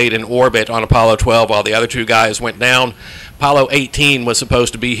who stayed in orbit on Apollo 12 while the other 2 guys went down. Apollo 18 was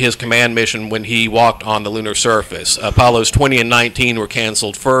supposed to be his command mission when he walked on the lunar surface. Apollos 20 and 19 were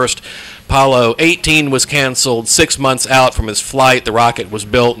canceled first. Apollo 18 was canceled 6 months out from his flight. The rocket was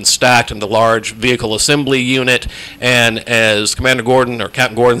built and stacked in the large vehicle assembly unit, and as Commander Gordon, or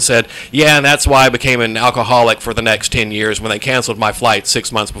Captain Gordon, said, yeah, and that's why I became an alcoholic for the next 10 years when they canceled my flight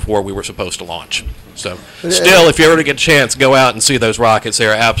 6 months before we were supposed to launch. So, still, if you ever get a chance, go out and see those rockets. They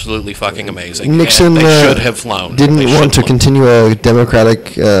are absolutely fucking amazing. Nixon they should have flown. Didn't want to continue a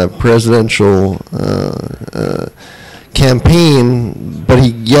Democratic presidential campaign, but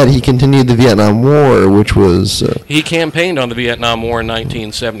yet he continued the Vietnam War, which was... He campaigned on the Vietnam War in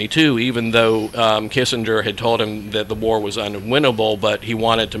 1972, even though Kissinger had told him that the war was unwinnable, but he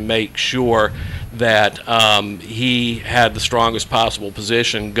wanted to make sure that he had the strongest possible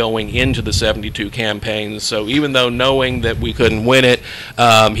position going into the 72 campaigns. So even though knowing that we couldn't win it,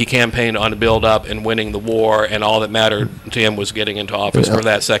 he campaigned on the build-up and winning the war, and all that mattered to him was getting into office for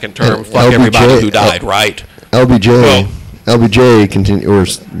that second term. Fuck everybody who died, right? LBJ continued, or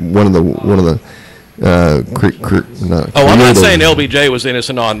one of the Oh, I'm not saying LBJ was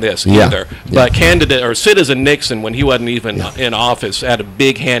innocent on this either, but candidate or Citizen Nixon, when he wasn't even in office, had a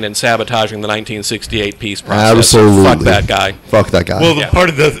big hand in sabotaging the 1968 peace process. Absolutely. Fuck that guy. Fuck that guy. Well, part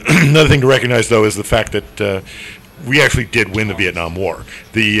of the another thing to recognize, though, is the fact that we actually did win the Vietnam War.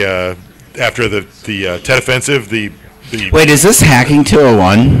 The after the Tet Offensive, the Wait, is this hacking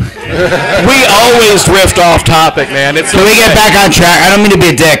 201? We always drift off topic, man. Can we get back on track? I don't mean to be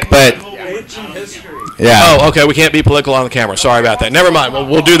a dick, but yeah. Oh, okay. We can't be political on the camera. Sorry about that. Never mind.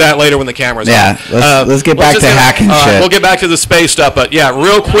 We'll do that later when the camera's on. Let's get back to hacking shit. We'll get back to the space stuff, but yeah,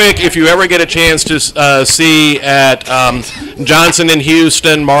 real quick, if you ever get a chance to see at Johnson in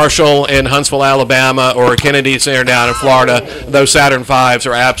Houston, Marshall in Huntsville, Alabama, or Kennedy Center down in Florida, those Saturn V's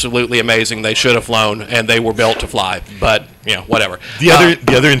are absolutely amazing. They should have flown, and they were built to fly. But whatever. The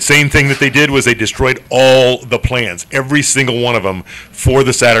other insane thing that they did was they destroyed all the plans, every single one of them, for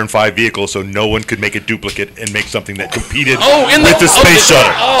the Saturn V vehicle, so no one could make a duplicate and make something that competed with the space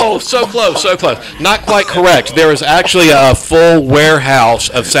shuttle. Oh, so close, so close. Not quite correct. There is actually a full warehouse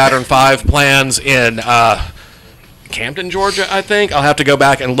of Saturn V plans in Camden, Georgia, I think. I'll have to go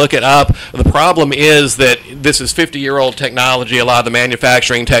back and look it up. The problem is that this is 50-year-old technology. A lot of the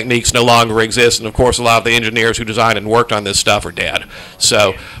manufacturing techniques no longer exist, and of course a lot of the engineers who designed and worked on this stuff are dead.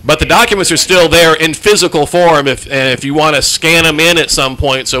 So, but the documents are still there in physical form if you want to scan them in at some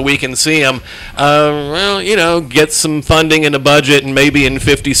point so we can see them. Get some funding and a budget, and maybe in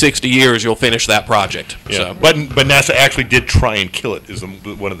 50, 60 years you'll finish that project. Yeah. So. But NASA actually did try and kill it, is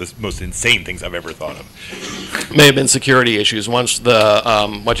one of the most insane things I've ever thought of. May have been security issues. Once the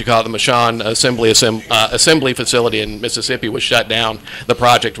the Machan assembly facility in Mississippi was shut down, the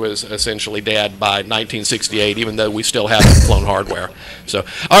project was essentially dead by 1968, even though we still have flown hardware. So,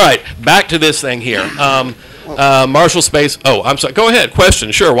 all right, back to this thing here. Marshall Space. Oh, I'm sorry. Go ahead.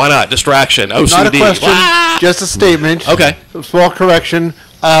 Question. Sure. Why not? Distraction. OCD. Not a question. Just a statement. Okay. A small correction.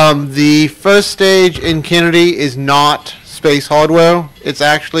 The first stage in Kennedy is not space hardware. It's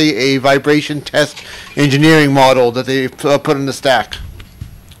actually a vibration test engineering model that they put in the stack.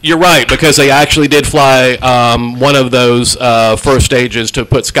 You're right, because they actually did fly one of those first stages to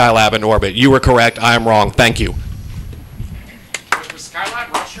put Skylab in orbit. You were correct. I am wrong. Thank you. Was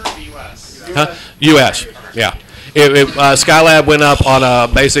Skylab Russia or the U.S.? Huh? U.S. Yeah. Skylab went up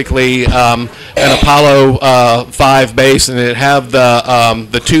on basically an Apollo 5 base, and it had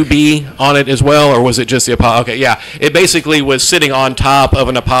the 2B on it as well, or was it just the Apollo? Okay, yeah. It basically was sitting on top of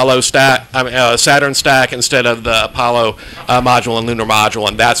an Apollo stack, Saturn stack, instead of the Apollo module and lunar module,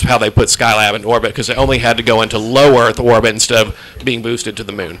 and that's how they put Skylab in orbit, because it only had to go into low Earth orbit instead of being boosted to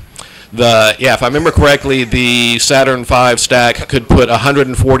the moon. If I remember correctly, the Saturn V stack could put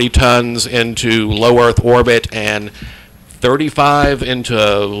 140 tons into low Earth orbit and 35 into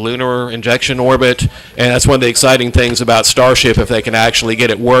lunar injection orbit. And that's one of the exciting things about Starship, if they can actually get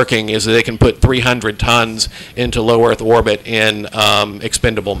it working, is that they can put 300 tons into low Earth orbit in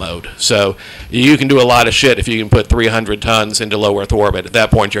expendable mode. So you can do a lot of shit if you can put 300 tons into low Earth orbit. At that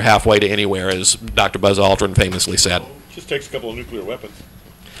point, you're halfway to anywhere, as Dr. Buzz Aldrin famously said. Just takes a couple of nuclear weapons.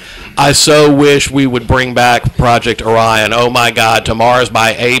 I so wish we would bring back Project Orion. Oh my God, to Mars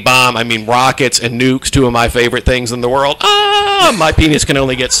by A-bomb. I mean, rockets and nukes, two of my favorite things in the world. Ah, my penis can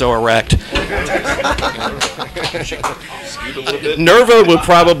only get so erect. Nerva would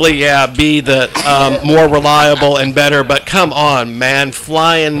probably, be the more reliable and better, but come on, man,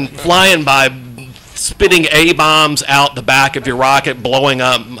 flying by, spitting A-bombs out the back of your rocket, blowing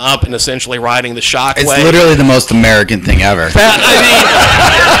up and essentially riding the shock wave. It's literally the most American thing ever.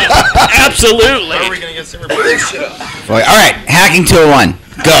 Absolutely. How are we going to get some shit up? All right, hacking 201.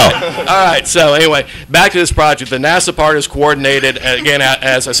 Go. All right, so anyway, back to this project. The NASA part is coordinated, again,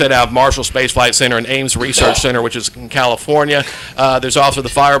 as I said, out of Marshall Space Flight Center and Ames Research Center, which is in California. There's also the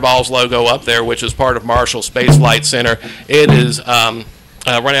Fireballs logo up there, which is part of Marshall Space Flight Center. It is running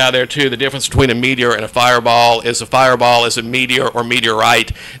out of there, too. The difference between a meteor and a fireball is a meteor or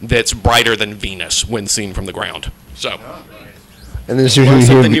meteorite that's brighter than Venus when seen from the ground. So. And then there's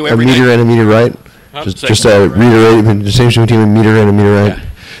a meteor and a meteorite. Just to reiterate, the distinction between a meteor and a meteorite. Yeah.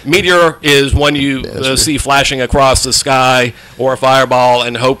 Meteor is one you see flashing across the sky, or a fireball,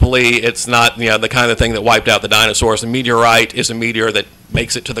 and hopefully it's not the kind of thing that wiped out the dinosaurs. A meteorite is a meteor that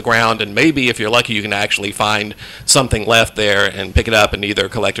makes it to the ground, and maybe if you're lucky you can actually find something left there and pick it up and either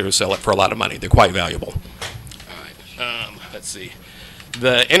collect it or sell it for a lot of money. They're quite valuable. All right, let's see.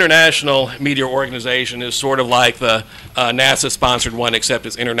 The International Meteor Organization is sort of like the NASA-sponsored one, except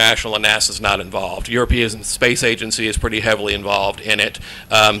it's international and NASA's not involved. European Space Agency is pretty heavily involved in it.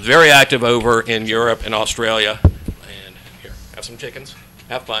 Very active over in Europe and Australia. And here, have some chickens.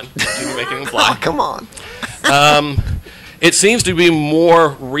 Have fun. Continue making them fly. Oh, come on. It seems to be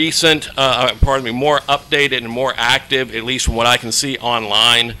more recent, more updated and more active, at least from what I can see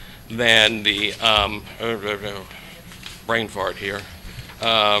online, than the brain fart here.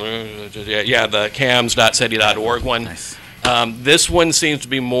 The cams.seti.org one. Nice. This one seems to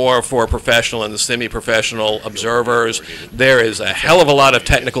be more for professional and semi-professional observers. There is a hell of a lot of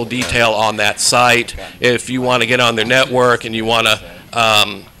technical detail on that site. If you want to get on their network and you want to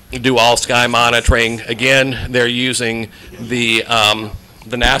do all sky monitoring, again, they're using the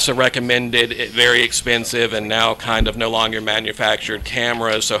NASA recommended, very expensive and now kind of no longer manufactured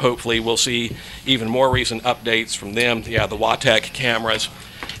cameras. So hopefully we'll see even more recent updates from them. Yeah, the WATEC cameras.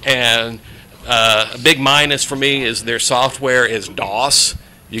 And a big minus for me is their software is DOS.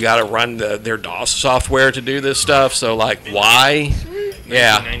 You got to run their DOS software to do this stuff. So like, why?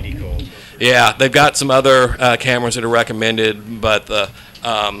 Yeah, they've got some other cameras that are recommended, but the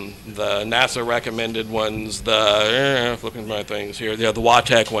NASA recommended ones, flipping my things here, the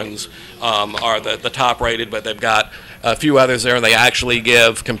WATEC ones are the top rated, but they've got a few others there, and they actually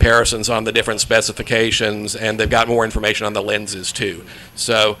give comparisons on the different specifications, and they've got more information on the lenses too.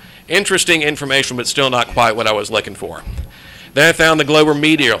 So interesting information, but still not quite what I was looking for. Then I found the Global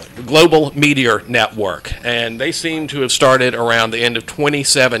Meteor Network, and they seem to have started around the end of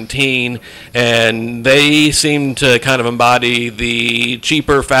 2017, and they seem to kind of embody the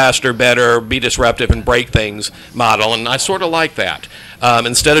cheaper, faster, better, be disruptive, and break things model, and I sort of like that.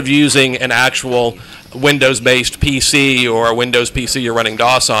 Instead of using an actual Windows-based PC or a Windows PC you're running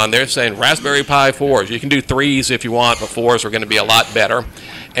DOS on, they're saying Raspberry Pi 4s. You can do 3s if you want, but 4s are going to be a lot better.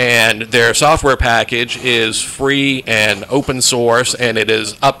 And their software package is free and open source, and it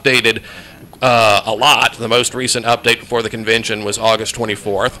is updated a lot. The most recent update before the convention was August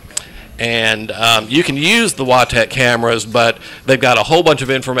 24th. And you can use the WATEC cameras, but they've got a whole bunch of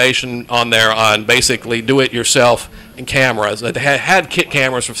information on there on basically do-it-yourself cameras. They had kit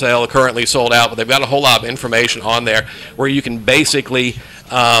cameras for sale, currently sold out, but they've got a whole lot of information on there where you can basically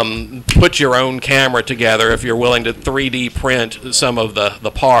put your own camera together if you're willing to 3D print some of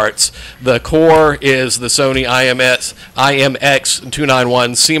the parts. The core is the Sony IMX291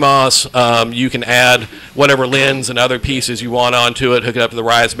 CMOS. You can add whatever lens and other pieces you want onto it, hook it up to the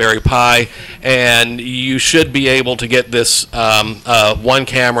Raspberry Pi, and you should be able to get this one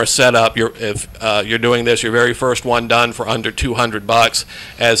camera set up. If you're doing this, your very first one done for under $200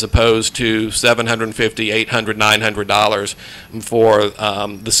 as opposed to $750, $800, $900 for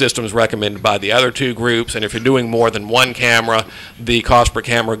the systems recommended by the other two groups. And if you're doing more than one camera, the cost per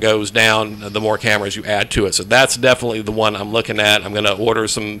camera goes down the more cameras you add to it. So that's definitely the one I'm looking at. I'm going to order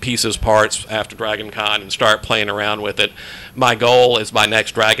some pieces, parts after Dragon Con and start playing around with it. My goal is by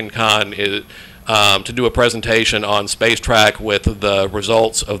next Dragon Con is to do a presentation on SpaceTrack with the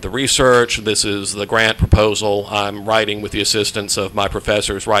results of the research. This is the grant proposal I'm writing with the assistance of my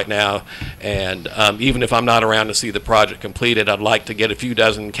professors right now, and even if I'm not around to see the project completed, I'd like to get a few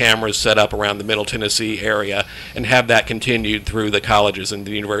dozen cameras set up around the Middle Tennessee area and have that continued through the colleges and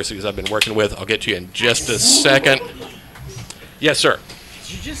the universities I've been working with. I'll get to you in just a second. Yes, sir.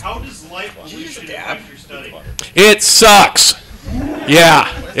 How does light pollution affect your study? It sucks. Yeah.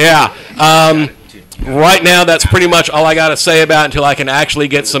 Right now, that's pretty much all I got to say about it until I can actually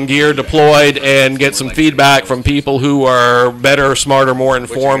get some gear deployed and get some feedback from people who are better, smarter, more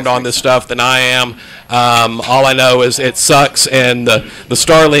informed on this stuff than I am. All I know is it sucks, and the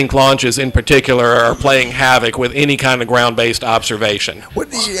Starlink launches in particular are playing havoc with any kind of ground-based observation.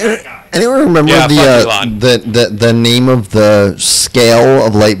 Anyone remember the name of the scale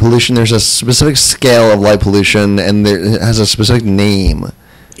of light pollution? There's a specific scale of light pollution, and it has a specific name.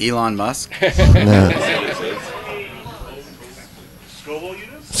 Elon Musk? No.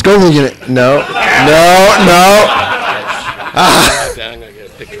 Scoville unit? No.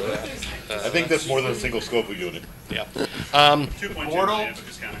 I think that's more than a single Scoville unit. Yeah. Bortle?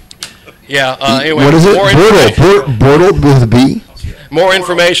 Anyway, what is it? Bortle with a B? More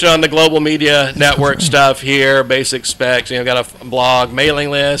information on the Global Media Network stuff here, basic specs. Got a blog,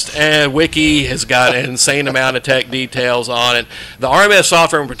 mailing list, and Wiki has got an insane amount of tech details on it. The RMS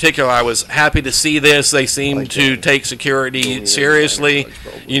software in particular, I was happy to see this. They seem to take security seriously.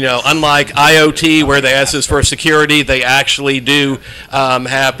 Unlike IoT, where the S is for security, they actually do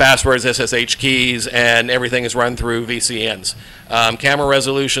have passwords, SSH keys, and everything is run through VCNs. Camera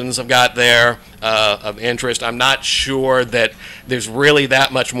resolutions I've got there of interest. I'm not sure that there's really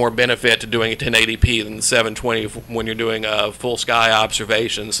that much more benefit to doing a 1080p than 720 when you're doing a full sky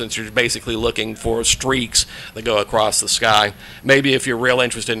observation, since you're basically looking for streaks that go across the sky. Maybe if you're real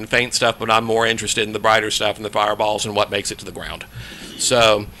interested in faint stuff, but I'm more interested in the brighter stuff and the fireballs and what makes it to the ground.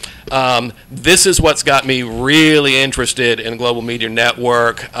 So this is what's got me really interested in Global Media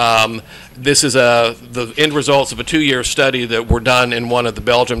Network. This is the end results of a 2-year study that were done in one of the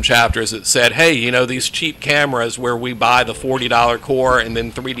Belgium chapters that said, hey, you know, these cheap cameras where we buy the $40 core and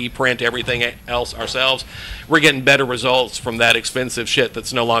then 3D print everything else ourselves, we're getting better results from that expensive shit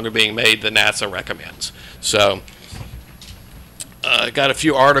that's no longer being made than NASA recommends. So got a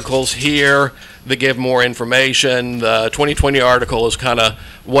few articles here that give more information. The 2020 article is kind of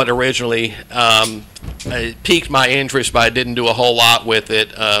what originally piqued my interest, but I didn't do a whole lot with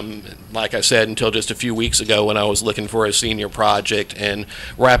it, like I said, until just a few weeks ago when I was looking for a senior project and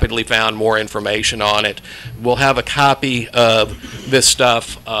rapidly found more information on it. We'll have a copy of this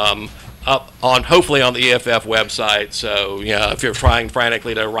stuff up on, hopefully on the EFF website. So, yeah, if you're trying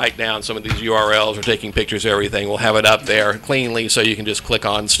frantically to write down some of these URLs or taking pictures of everything, we'll have it up there cleanly so you can just click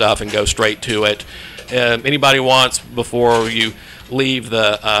on stuff and go straight to it. Anybody wants, before you leave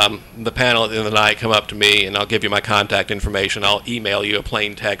the panel at the end of the night, come up to me and I'll give you my contact information. I'll email you a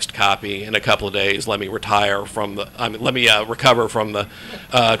plain text copy in a couple of days. Let me retire from the, let me recover from the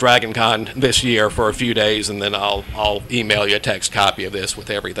DragonCon this year for a few days, and then I'll email you a text copy of this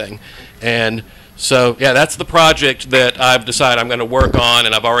with everything. And so, yeah, that's the project that I've decided I'm going to work on,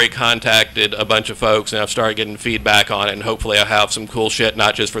 and I've already contacted a bunch of folks, and I've started getting feedback on it, and hopefully I'll have some cool shit,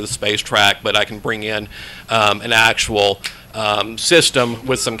 not just for the space track, but I can bring in an actual system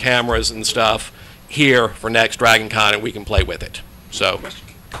with some cameras and stuff here for next DragonCon, and we can play with it. So,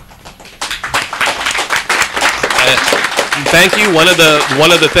 thank you. One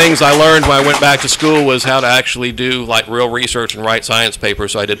of the things I learned when I went back to school was how to actually do like real research and write science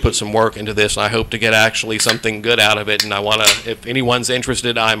papers. So I did put some work into this, and I hope to get actually something good out of it. And I want to, if anyone's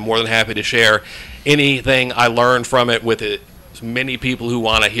interested, I'm more than happy to share anything I learned from it with as many people who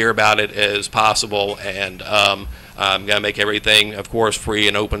want to hear about it as possible. And I'm going to make everything, of course, free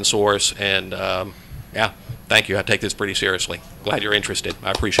and open source. And yeah, thank you. I take this pretty seriously. Glad you're interested.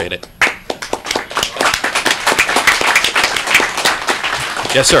 I appreciate it.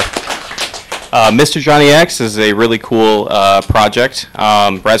 Yes, sir. Mr. Jonny X is a really cool project.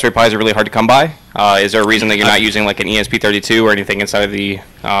 Raspberry Pis are really hard to come by. Is there a reason that you're not using like an ESP32 or anything inside of the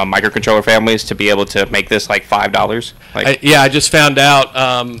microcontroller families to be able to make this like $5? Yeah, I just found out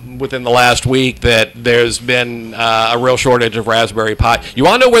within the last week that there's been a real shortage of Raspberry Pi. You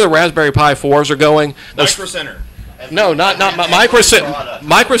want to know where the Raspberry Pi 4s are going? Micro Center. No, not Micro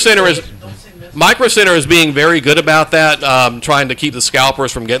Center is. Micro Center is being very good about that, trying to keep the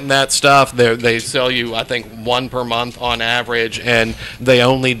scalpers from getting that stuff. They sell you, I think, 1 per month on average, and they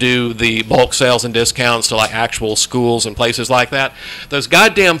only do the bulk sales and discounts to like actual schools and places like that. Those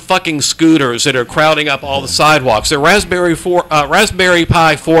goddamn fucking scooters that are crowding up all the sidewalks, they're Raspberry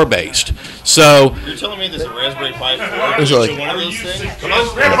Pi 4 based. So you're telling me there's a Raspberry Pi 4? There's like, one of those things?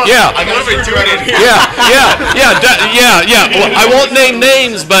 Yeah. I'm going to do it in here. Yeah. Well, I won't name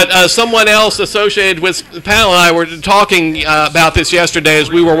names, but someone else associated with the panel and I were talking about this yesterday as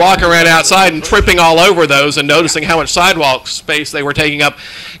we were walking around outside and tripping all over those and noticing how much sidewalk space they were taking up.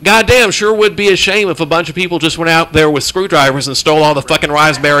 Goddamn, sure would be a shame if a bunch of people just went out there with screwdrivers and stole all the fucking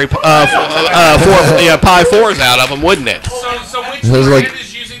Raspberry Pi 4s out of them, wouldn't it? So which brand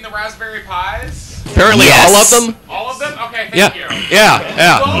is using the Raspberry Pis? Apparently all of them. All of them? Okay, thank Yeah. you.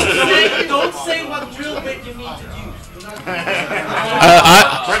 Yeah. Don't say what drill bit you need to use.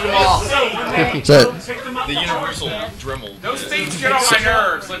 The universal Dremel. Those things get on my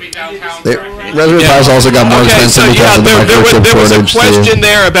nerves living downtown. Raspberry Pi's also got more expensive because of the microchip there was a shortage, question too.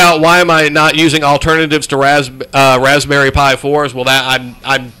 there about why am I not using alternatives to Raspberry Pi 4s. Well, that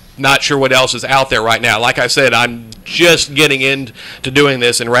I'm not sure what else is out there right now. Like I said, I'm just getting into doing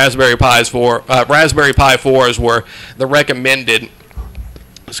this, and Raspberry Pi 4s were the recommended.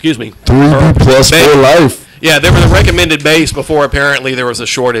 Excuse me. 3D plus for life. Yeah, they were the recommended base before apparently there was a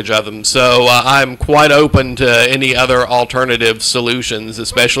shortage of them. So I'm quite open to any other alternative solutions,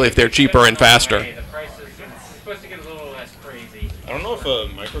 especially if they're cheaper and faster. I don't know if a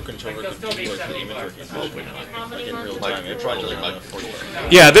microcontroller could do like the image recognition like in real time. It probably like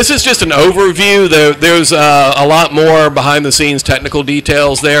Yeah, this is just an overview. There's a lot more behind the scenes technical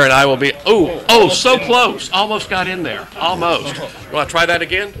details there, and I will be. Oh, so close. Almost got in there. Almost. You want to try that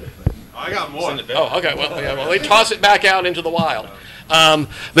again? I got more. Oh, okay. Well, they toss it back out into the wild.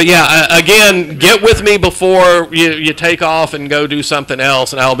 But yeah, again, get with me before you take off and go do something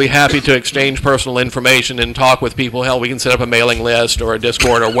else, and I'll be happy to exchange personal information and talk with people. Hell, we can set up a mailing list or a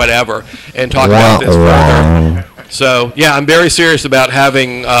Discord or whatever and talk about this further. So yeah, I'm very serious about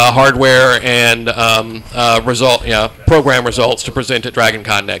having hardware and program results to present at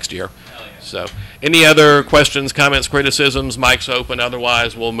DragonCon next year. So, any other questions, comments, criticisms? Mic's open.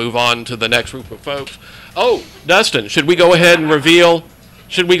 Otherwise, we'll move on to the next group of folks. Oh, Dustin, should we go ahead and reveal?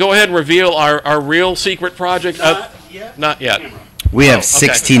 Should we go ahead and reveal our real secret project? Not yet. We have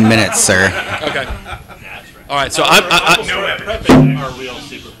 16 minutes, sir. Okay. All right. So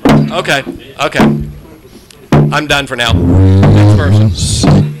Okay. Okay. I'm done for now. Next person.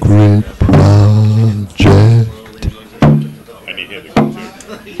 Secret project.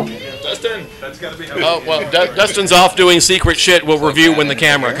 Dustin, that's got to be. Oh well, Dustin's off doing secret shit. We'll review when the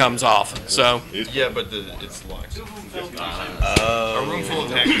camera comes off. So. Yeah, but it's locked. A room full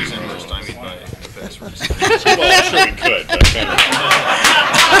of hackers and we're stymied by the passwords. Well, I'm sure we could. But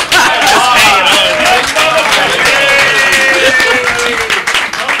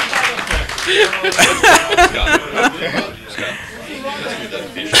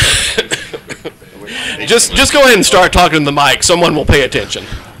just go ahead and start talking to the mic. Someone will pay attention.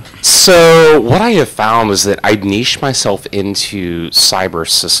 So what I have found is that I niche myself into cyber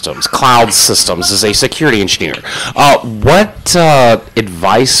systems, cloud systems, as a security engineer. What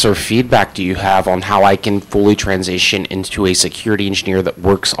advice or feedback do you have on how I can fully transition into a security engineer that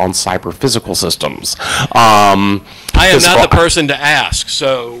works on cyber physical systems? I am not the person to ask,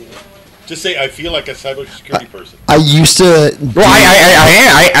 so... Just say, I feel like a cybersecurity person. I used to... Well,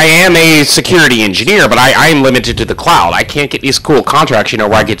 I am a security engineer, but I am limited to the cloud. I can't get these cool contracts,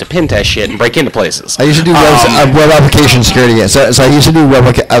 where I get to pen test shit and break into places. I used to do web application security. So I used to do web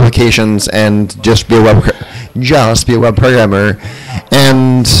applications and just be a web programmer.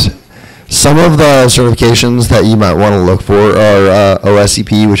 And some of the certifications that you might want to look for are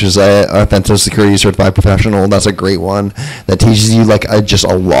OSCP, which is a Offensive Security Certified Professional. That's a great one that teaches you just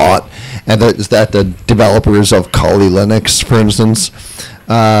a lot. And that the developers of Kali Linux, for instance,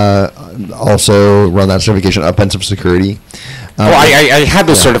 also run that certification, Offensive Security. Well, I had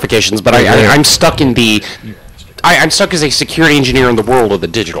those certifications, but I'm stuck in the... I'm stuck as a security engineer in the world of the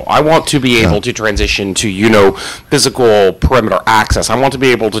digital. I want to be able to transition to, physical perimeter access. I want to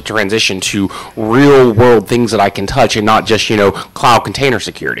be able to transition to real world things that I can touch and not just, cloud container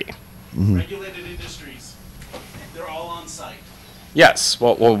security. Mm-hmm. Regulated industries, they're all on site. Yes.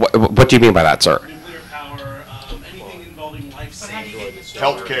 Well, what do you mean by that, sir? Nuclear power, anything involving life saving.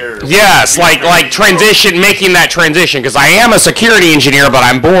 Healthcare. Yes, like making that transition, because I am a security engineer, but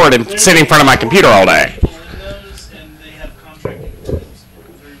I'm bored and sitting in front of my computer all day.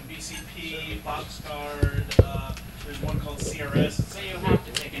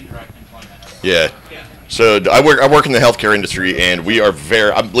 Yeah. So I work in the healthcare industry, and we are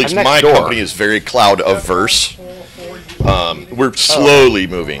at least my company is very cloud averse. We're slowly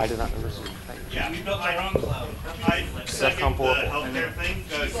moving. Yeah, we built our own cloud. I second the healthcare thing.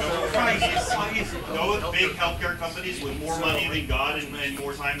 Go with big healthcare companies with more money than God and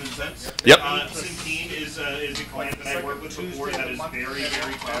more time than sense. Yep. Centene is a client that I worked with before that is very,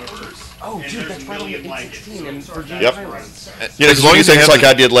 very cloud averse. Oh, dude, that's right on the Yep. As long as things like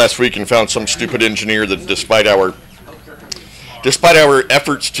I did last week and found some stupid engineer that, despite our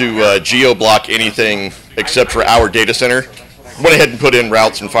efforts to geo-block anything except for our data center, went ahead and put in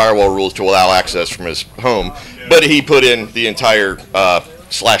routes and firewall rules to allow access from his home, but he put in the entire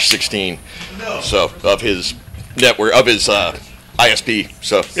 /16 of his network, of his ISP.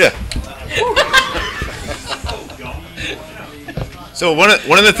 So yeah. So one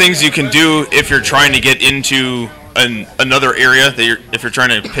of the things you can do if you're trying to get into another area that if you're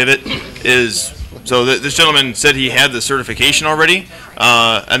trying to pivot is, so this gentleman said he had the certification already,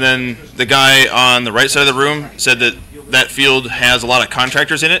 and then the guy on the right side of the room said that field has a lot of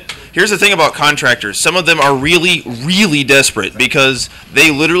contractors in it. Here's the thing about contractors. Some of them are really, really desperate because they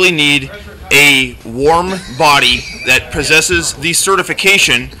literally need a warm body that possesses the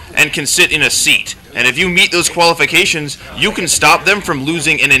certification and can sit in a seat. And if you meet those qualifications, you can stop them from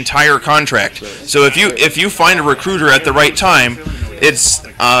losing an entire contract. So if you find a recruiter at the right time, it's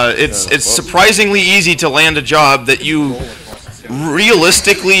surprisingly easy to land a job that you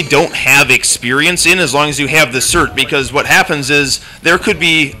realistically don't have experience in, as long as you have the cert, because what happens is it could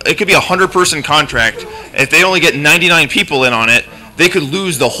be a 100-person contract. If they only get 99 people in on it, they could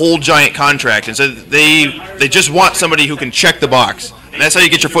lose the whole giant contract. And so they just want somebody who can check the box. And that's how you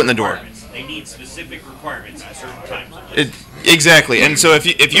get your foot in the door. They need specific requirements at certain times. Exactly. And so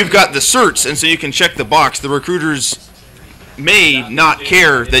if you've got the certs and so you can check the box, the recruiters may not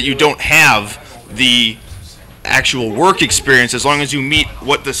care that you don't have the actual work experience, as long as you meet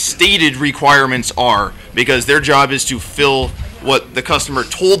what the stated requirements are, because their job is to fill what the customer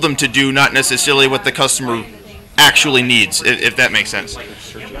told them to do, not necessarily what the customer actually needs, if that makes sense.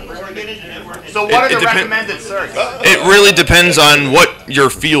 So what are the recommended certs? It really depends on what your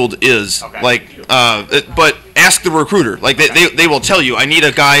field is. Okay. Like, but ask the recruiter. Like they will tell you. I need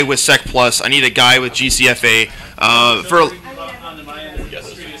a guy with Sec Plus. I need a guy with GCFA.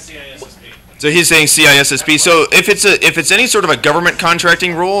 So he's saying CISSP. So if it's any sort of a government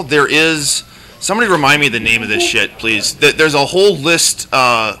contracting role, there is. Somebody remind me the name of this shit, please. There's a whole list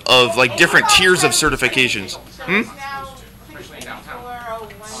of like different tiers of certifications.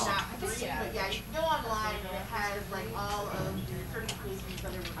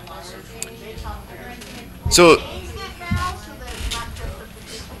 So.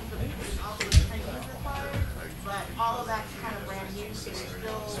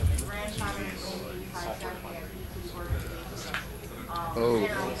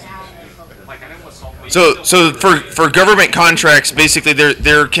 So for government contracts, basically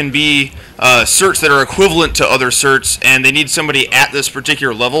there can be certs that are equivalent to other certs, and they need somebody at this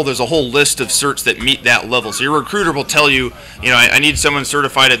particular level. There's a whole list of certs that meet that level. So your recruiter will tell you, I need someone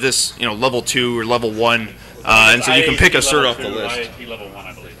certified at this, level 2 or level 1, and so you can pick a cert off the list. IAP level 1,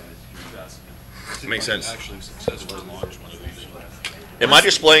 I believe. Makes sense. Actually successfully launched one of these. Am I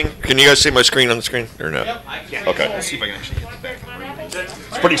displaying? Can you guys see my screen on the screen or no? Yep, I can. Okay. Let's see if I can actually get the back of the room.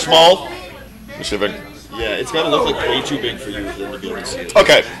 It's pretty small. Let's see if I can. Yeah, it's got to look like way too big for you to be able to see it.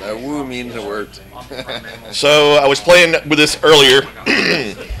 Okay. Woo means it worked. So I was playing with this earlier.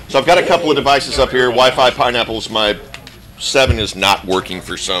 So I've got a couple of devices up here. Wi-Fi Pineapples. My 7 is not working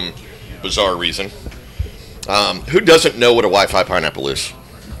for some bizarre reason. Who doesn't know what a Wi-Fi Pineapple is?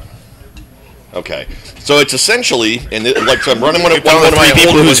 Okay. So it's essentially, so I'm running one of my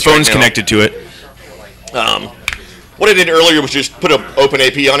people older whose phone's connected to it. What I did earlier was just put an open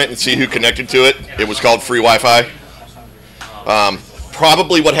AP on it and see who connected to it. It was called free Wi-Fi.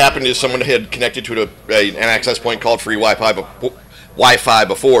 Probably what happened is someone had connected to an access point called free Wi-Fi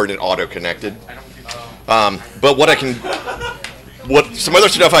before and it auto-connected. But what some other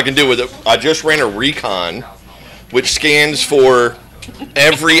stuff I can do with it, I just ran a recon which scans for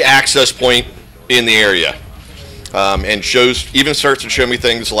every access point in the area and even starts to show me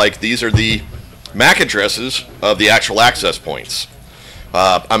things like these are the MAC addresses of the actual access points.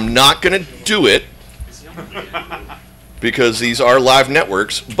 I'm not going to do it because these are live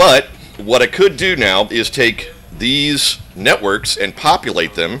networks, but what I could do now is take these networks and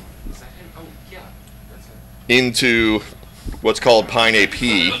populate them into what's called Pine AP.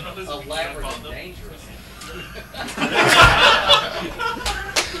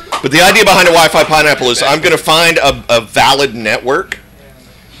 But the idea behind a Wi-Fi Pineapple is I'm going to find a valid network,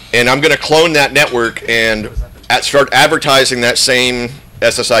 and I'm going to clone that network and start advertising that same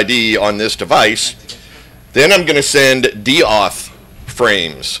SSID on this device. Then I'm going to send deauth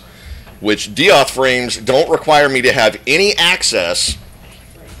frames, which deauth frames don't require me to have any access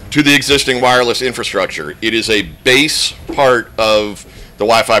to the existing wireless infrastructure. It is a base part of the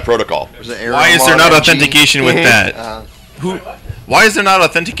Wi-Fi protocol. Why is there not authentication with that? Why is there not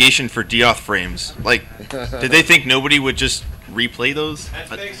authentication for deauth frames? Like, did they think nobody would just replay those? That's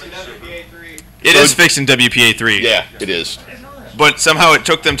fixed in WPA3. It is fixed in WPA3. Yeah, it is. But somehow it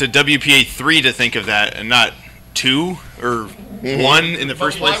took them to WPA3 to think of that and not 2 or 1 in the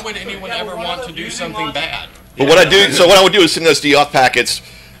first place. Why would anyone ever want to do something bad? But what I would do is send those deauth packets.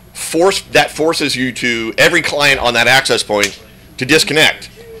 Forces you to every client on that access point to disconnect.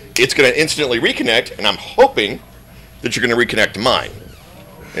 It's going to instantly reconnect, and I'm hoping that you're going to reconnect to mine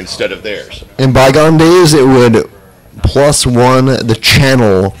instead of theirs. In bygone days, it would +1 the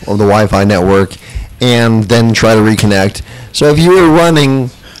channel of the Wi-Fi network and then try to reconnect. So if you were running,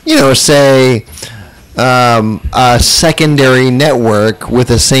 say, a secondary network with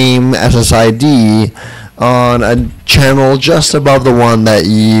the same SSID on a channel just above the one that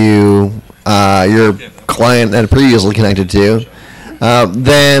your client had previously connected to,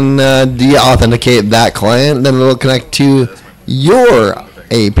 then de-authenticate that client, then it'll connect to your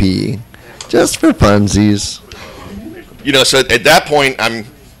AP, just for funsies. So at that point,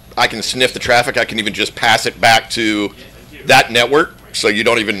 I can sniff the traffic. I can even just pass it back to that network, so you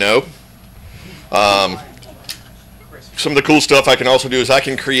don't even know. Some of the cool stuff I can also do is I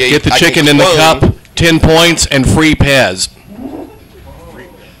can create. Get the chicken in the cup, 10 points, and free Pez.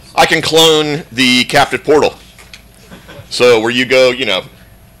 I can clone the captive portal. So where you go,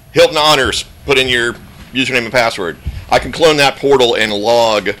 Hilton Honors, put in your username and password. I can clone that portal and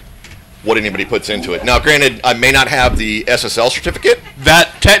log what anybody puts into it. Now, granted, I may not have the SSL certificate.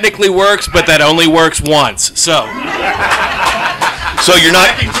 That technically works, but that only works once. So you're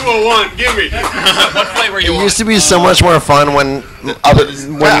not. 201, give me. What flavor you It want? used to be so much more fun when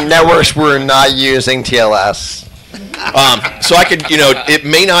networks were not using TLS. So I could,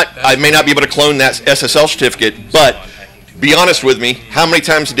 I may not be able to clone that SSL certificate, but be honest with me, how many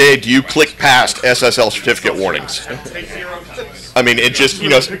times a day do you click past SSL certificate warnings? I mean, it just,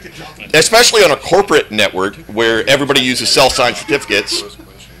 especially on a corporate network where everybody uses self-signed certificates,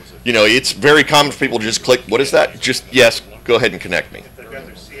 it's very common for people to just click, what is that? Just, yes, go ahead and connect me.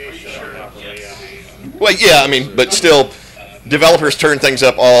 Well, yeah, I mean, but still, developers turn things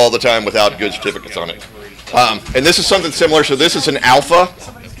up all the time without good certificates on it. And this is something similar. So this is an alpha,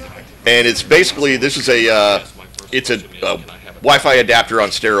 and it's basically, this is it's a Wi-Fi adapter on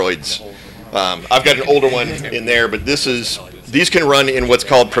steroids. I've got an older one in there, but these can run in what's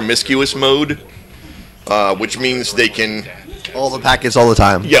called promiscuous mode, which means they can... All the packets all the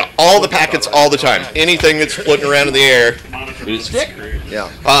time. Yeah, all the packets all the time. Anything that's floating around in the air. Yeah.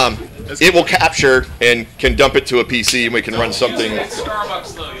 It will capture and can dump it to a PC, and we can run something.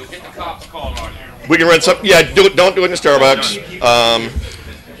 Starbucks though, you'll get the cops calling on you. We can run something. Yeah, don't do it in a Starbucks.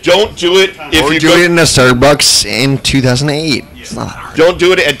 Don't do it if or you do it in a Starbucks in 2008. It's not hard. Don't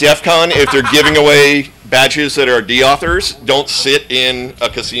do it at DEF CON if they're giving away badges that are D-authors. Don't sit in a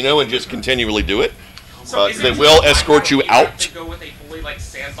casino and just continually do it. They will escort you out. They go with a fully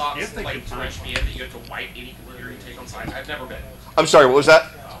sandbox VPN that you have to wipe any computer you take on site. I've never been. I'm sorry, what was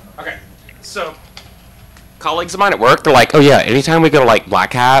that? Okay, so colleagues of mine at work, they're like, oh yeah, anytime we go to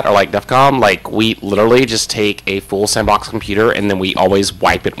Black Hat or DEF CON, we literally just take a full sandbox computer and then we always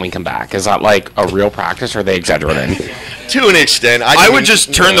wipe it when we come back. Is that a real practice, or are they exaggerating? To an extent. I would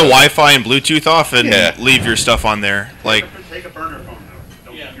just turn the Wi-Fi and Bluetooth off and leave your stuff on there. Take a burner phone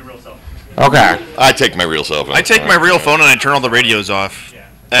though. Don't use your real cell phone. Okay. I take my real cell phone. I take my real phone and I turn all the radios off.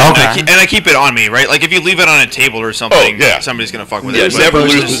 And, okay. I keep it on me, right? If you leave it on a table or something, somebody's going to fuck with it. Never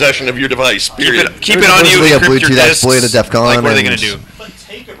lose possession of your device, period. Keep it on you, encrypt your disks. Exploit at DEF CON. What are they going to do? But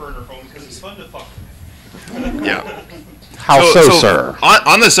take a burner phone because it's fun to fuck. Yeah. How sir?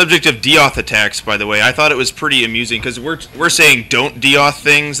 On the subject of DAuth attacks, by the way, I thought it was pretty amusing because we're saying don't DAuth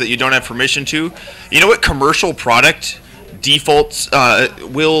things that you don't have permission to. You know what commercial product defaults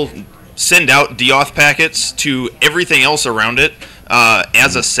will send out DAuth packets to everything else around it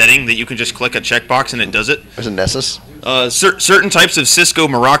as a setting that you can just click a checkbox and it does it? There's a Nessus? Certain types of Cisco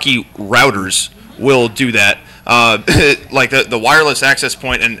Meraki routers will do that. The wireless access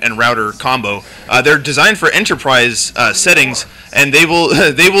point and router combo, they're designed for enterprise settings, and they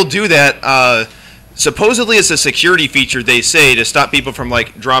will do that. Supposedly, it's a security feature, they say, to stop people from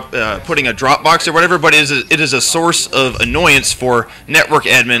putting a Dropbox or whatever. But it is a source of annoyance for network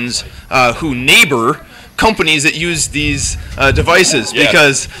admins who neighbor companies that use these devices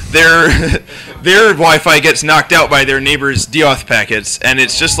because their Wi-Fi gets knocked out by their neighbor's DAuth packets, and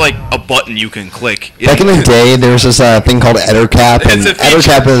it's just like a button you can click. Back in the day, there was this thing called EtherCap, and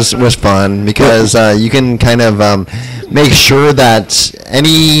EtherCap was fun because you can kind of make sure that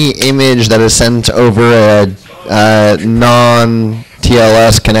any image that is sent over a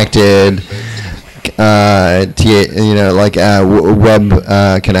non-TLS connected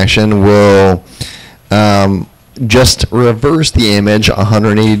web connection will just reverse the image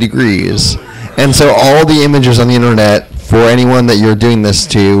 180 degrees. And so all the images on the internet, for anyone that you're doing this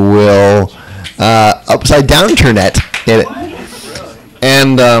to, will upside down turn it.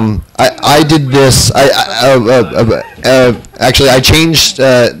 And I did this. Actually, I changed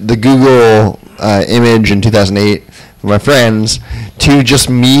the Google image in 2008 with my friends to just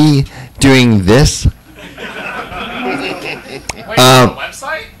me doing this.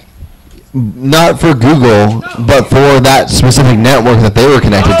 Website? Not for Google, but for that specific network that they were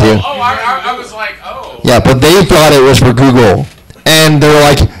connected to. I was like, oh. Yeah, but they thought it was for Google. And they were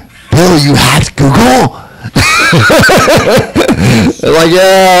like, Bill, you hacked Google? They're like,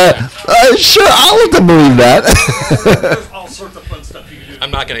 sure, I'll let them believe that. There's all sorts of fun stuff you can do.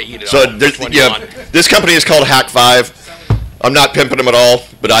 I'm not going to eat it. So this company is called Hack5. I'm not pimping them at all,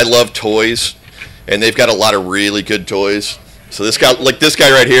 but I love toys, and they've got a lot of really good toys. So this guy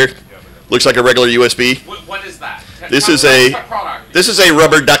right here, looks like a regular USB. What is that? This is a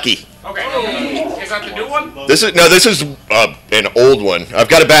rubber ducky. Okay. Is that the new one? This is an old one. I've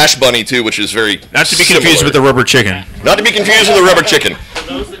got a bash bunny too, which is very not to be confused with the rubber chicken. Not to be confused with the rubber chicken. For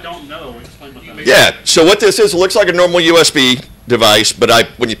those that don't know, explain what that means. Yeah. So what this is, it looks like a normal USB device, but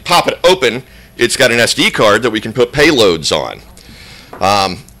when you pop it open, it's got an SD card that we can put payloads on.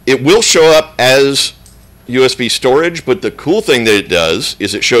 It will show up as USB storage, but the cool thing that it does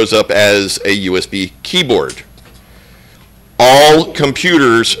is it shows up as a USB keyboard. All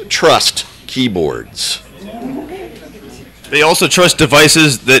computers trust keyboards. They also trust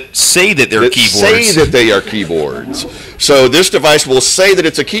devices that say that they're keyboards. Say that they are keyboards. So this device will say that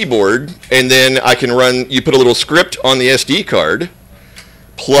it's a keyboard, and then I can run, you put a little script on the SD card,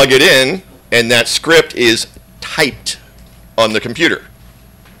 plug it in, and that script is typed on the computer.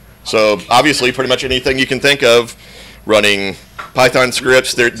 So obviously pretty much anything you can think of, running Python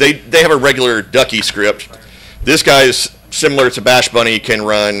scripts, they have a regular Ducky script. This guy's similar to Bash Bunny, can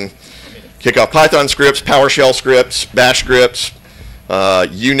run kickoff Python scripts, PowerShell scripts, Bash scripts,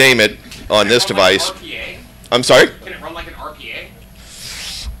 you name it on this device. I'm sorry? Can it run like an RPA?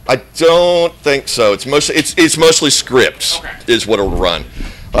 I don't think so. It's mostly scripts is what it'll run.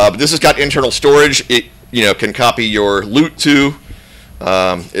 But this has got internal storage. It can copy your loot to,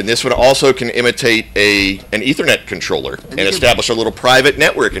 and this one also can imitate an Ethernet controller and establish a little private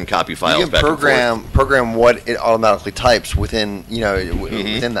network and copy files. You can program what it automatically types within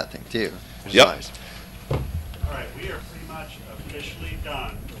within that thing too. Yep. Nice. All right, we are pretty much officially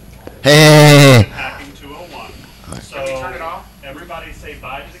done. Hey. Hacking 201. So turn it off. Everybody say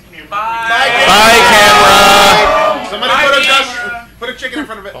bye to the camera. Bye, camera. Somebody put a chicken in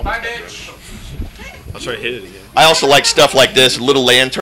front of it. Bye, bitch. I'll try to hit it again. I also like stuff like this, little lantern.